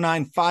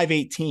 309,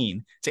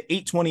 518 to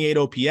 828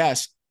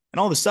 OPS. And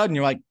all of a sudden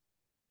you're like,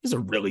 this is a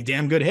really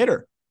damn good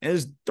hitter. And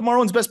this is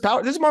Marlins' best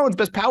power. This is Marlins'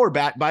 best power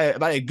bat by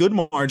a good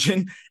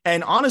margin.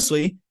 And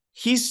honestly,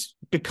 he's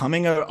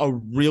becoming a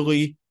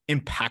really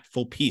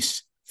impactful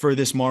piece for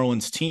this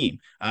Marlins team,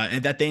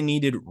 and that they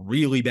needed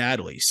really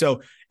badly.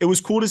 So it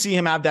was cool to see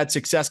him have that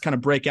success kind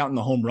of break out in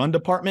the home run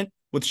department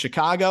with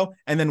Chicago,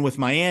 and then with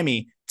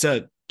Miami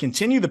to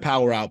continue the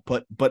power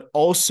output, but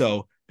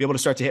also be able to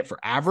start to hit for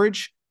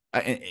average.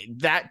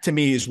 That to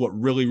me is what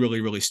really,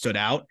 really, really stood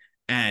out.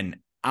 And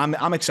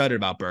I'm excited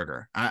about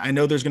Burger. I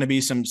know there's going to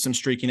be some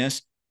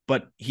streakiness,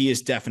 but he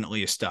is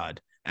definitely a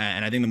stud.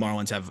 And I think the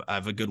Marlins have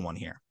a good one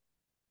here.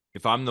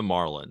 If I'm the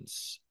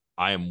Marlins,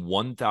 I am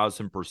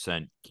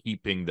 1,000%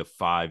 keeping the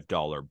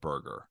 $5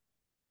 burger,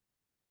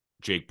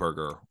 Jake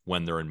Burger,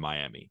 when they're in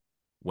Miami.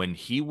 When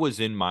he was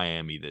in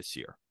Miami this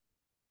year,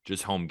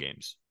 just home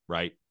games,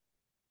 right?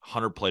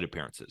 100 plate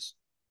appearances,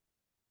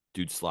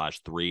 Dude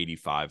slashed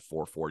 385,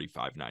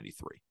 445,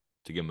 93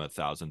 to give him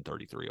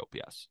 1,033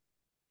 OPS.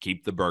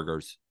 Keep the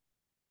burgers.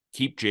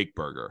 Keep Jake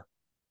Burger.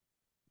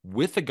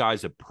 With a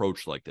guy's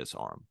approach like this,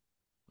 Arm,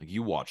 like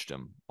you watched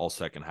him all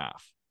second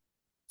half,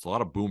 it's a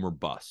lot of boom or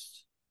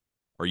bust.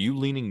 Are you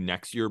leaning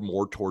next year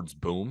more towards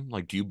boom?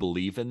 Like, do you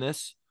believe in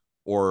this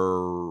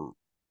or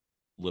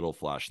little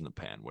flash in the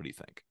pan? What do you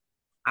think?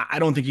 I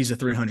don't think he's a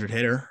 300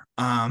 hitter.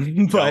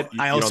 But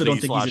I also don't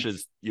think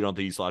you don't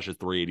think he slashes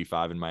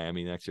 385 in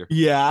Miami next year?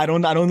 Yeah, I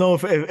don't know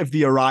if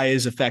the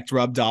Arias effect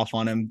rubbed off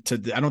on him.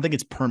 I don't think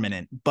it's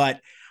permanent, but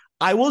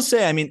I will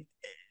say, I mean,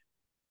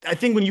 I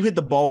think when you hit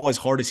the ball as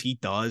hard as he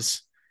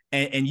does,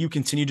 and you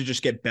continue to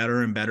just get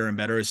better and better and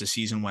better as the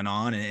season went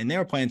on, and they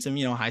were playing some,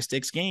 high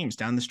stakes games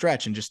down the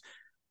stretch, and just,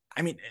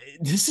 I mean,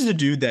 this is a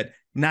dude that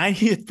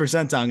 90th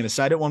percentile. I'm going to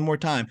cite it one more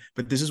time,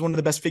 but this is one of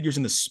the best figures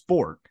in the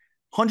sport.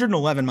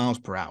 111 miles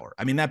per hour.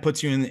 I mean, that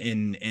puts you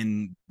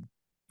in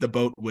the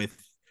boat with,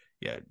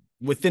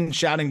 within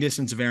shouting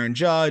distance of Aaron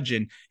Judge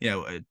and,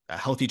 a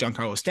healthy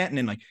Giancarlo Stanton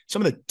and like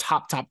some of the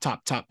top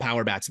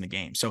power bats in the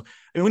game. So I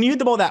mean, when you hit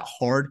the ball that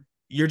hard,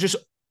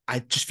 I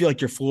just feel like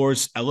your floor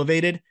is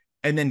elevated,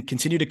 and then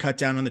continue to cut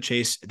down on the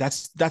chase.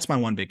 That's my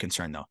one big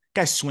concern though.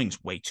 Guy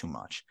swings way too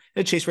much.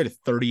 The chase rate of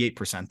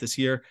 38% this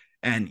year.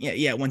 And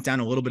it went down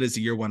a little bit as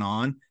the year went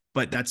on,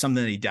 but that's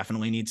something that he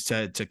definitely needs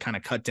to kind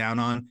of cut down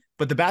on.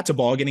 But the bat to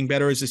ball getting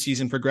better as the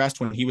season progressed,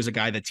 when he was a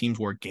guy that teams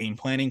were game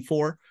planning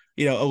for,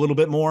 a little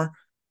bit more.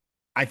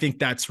 I think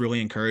that's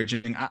really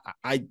encouraging.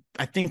 I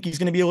think he's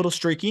going to be a little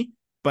streaky,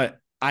 but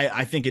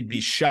I think it'd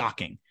be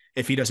shocking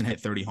if he doesn't hit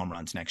 30 home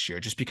runs next year,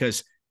 just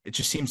because it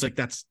just seems like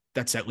that's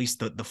at least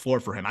the floor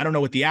for him. I don't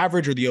know what the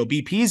average or the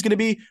OBP is going to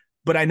be,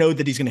 but I know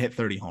that he's going to hit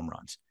 30 home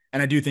runs.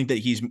 And I do think that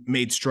he's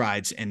made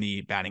strides in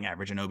the batting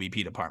average and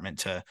OBP department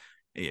to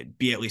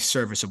be at least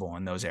serviceable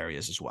in those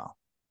areas as well.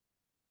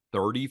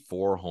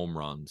 34 home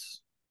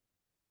runs.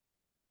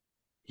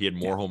 He had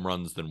more home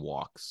runs than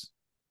walks.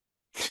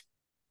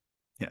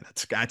 Yeah,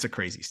 that's a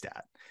crazy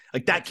stat.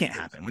 Like that can't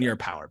happen when you're a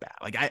power bat.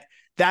 Like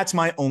that's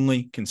my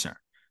only concern.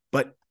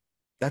 But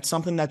that's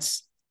something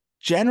that's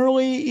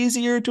generally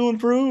easier to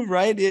improve,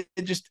 right?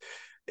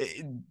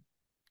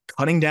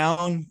 Cutting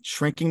down,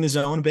 shrinking the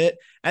zone a bit.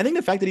 I think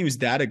the fact that he was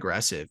that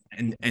aggressive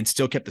and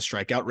still kept the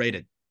strikeout rate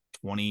at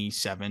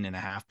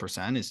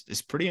 27.5%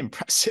 is pretty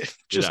impressive.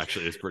 It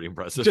actually is pretty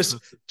impressive.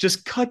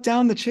 Just cut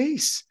down the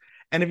chase.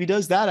 And if he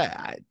does that,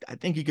 I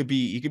think he could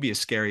be a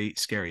scary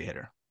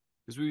hitter.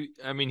 Because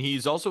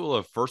he's also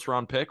a first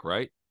round pick,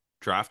 right?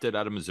 Drafted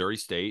out of Missouri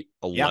State,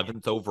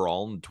 11th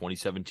overall in the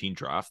 2017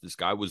 draft. This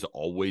guy was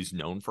always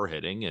known for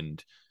hitting,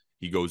 and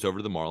he goes over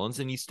to the Marlins,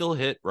 and he still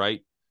hit,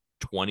 right,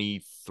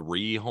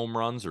 23 home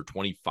runs or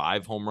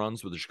 25 home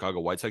runs with the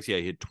Chicago White Sox. Yeah,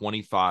 he hit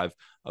 25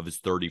 of his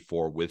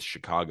 34 with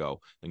Chicago,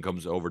 then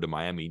comes over to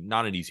Miami.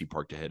 Not an easy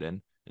park to hit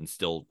in, and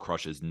still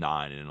crushes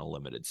 9 in a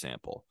limited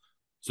sample.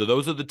 So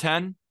those are the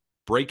 10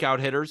 breakout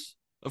hitters.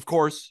 Of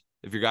course,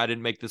 if your guy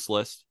didn't make this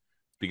list,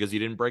 because he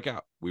didn't break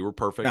out. We were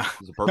perfect.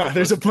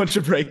 There's a bunch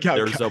of breakout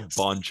guys. There's a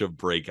bunch of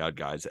breakout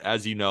guys.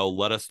 As you know,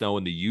 let us know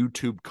in the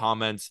YouTube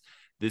comments.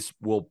 This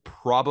will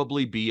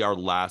probably be our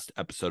last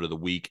episode of the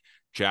week.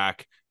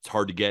 Jack, it's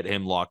hard to get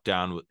him locked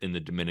down in the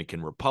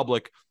Dominican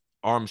Republic.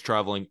 Arm's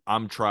traveling.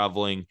 I'm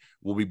traveling.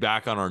 We'll be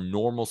back on our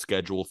normal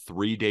schedule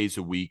 3 days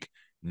a week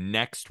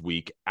next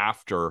week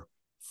after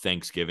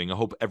Thanksgiving. I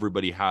hope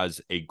everybody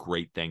has a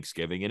great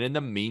Thanksgiving. And in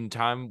the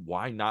meantime,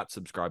 why not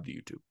subscribe to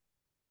YouTube?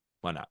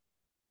 Why not?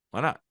 Why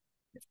not?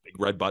 Big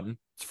red button.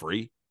 It's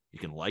free. You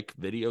can like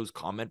videos,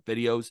 comment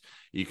videos.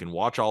 You can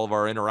watch all of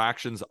our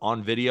interactions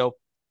on video.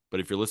 But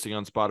if you're listening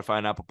on Spotify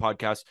and Apple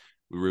Podcasts,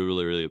 we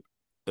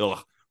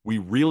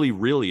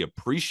really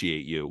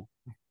appreciate you.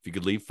 If you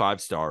could leave 5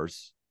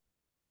 stars,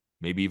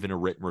 maybe even a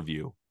written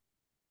review,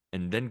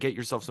 and then get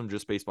yourself some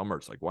Just Baseball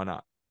merch. Like, why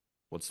not?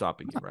 What's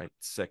stopping you, right?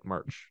 Sick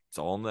merch. It's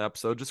all in the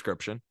episode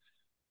description.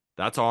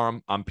 That's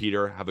Arm. I'm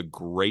Peter. Have a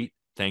great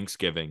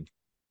Thanksgiving.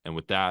 And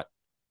with that,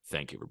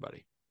 thank you,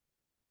 everybody.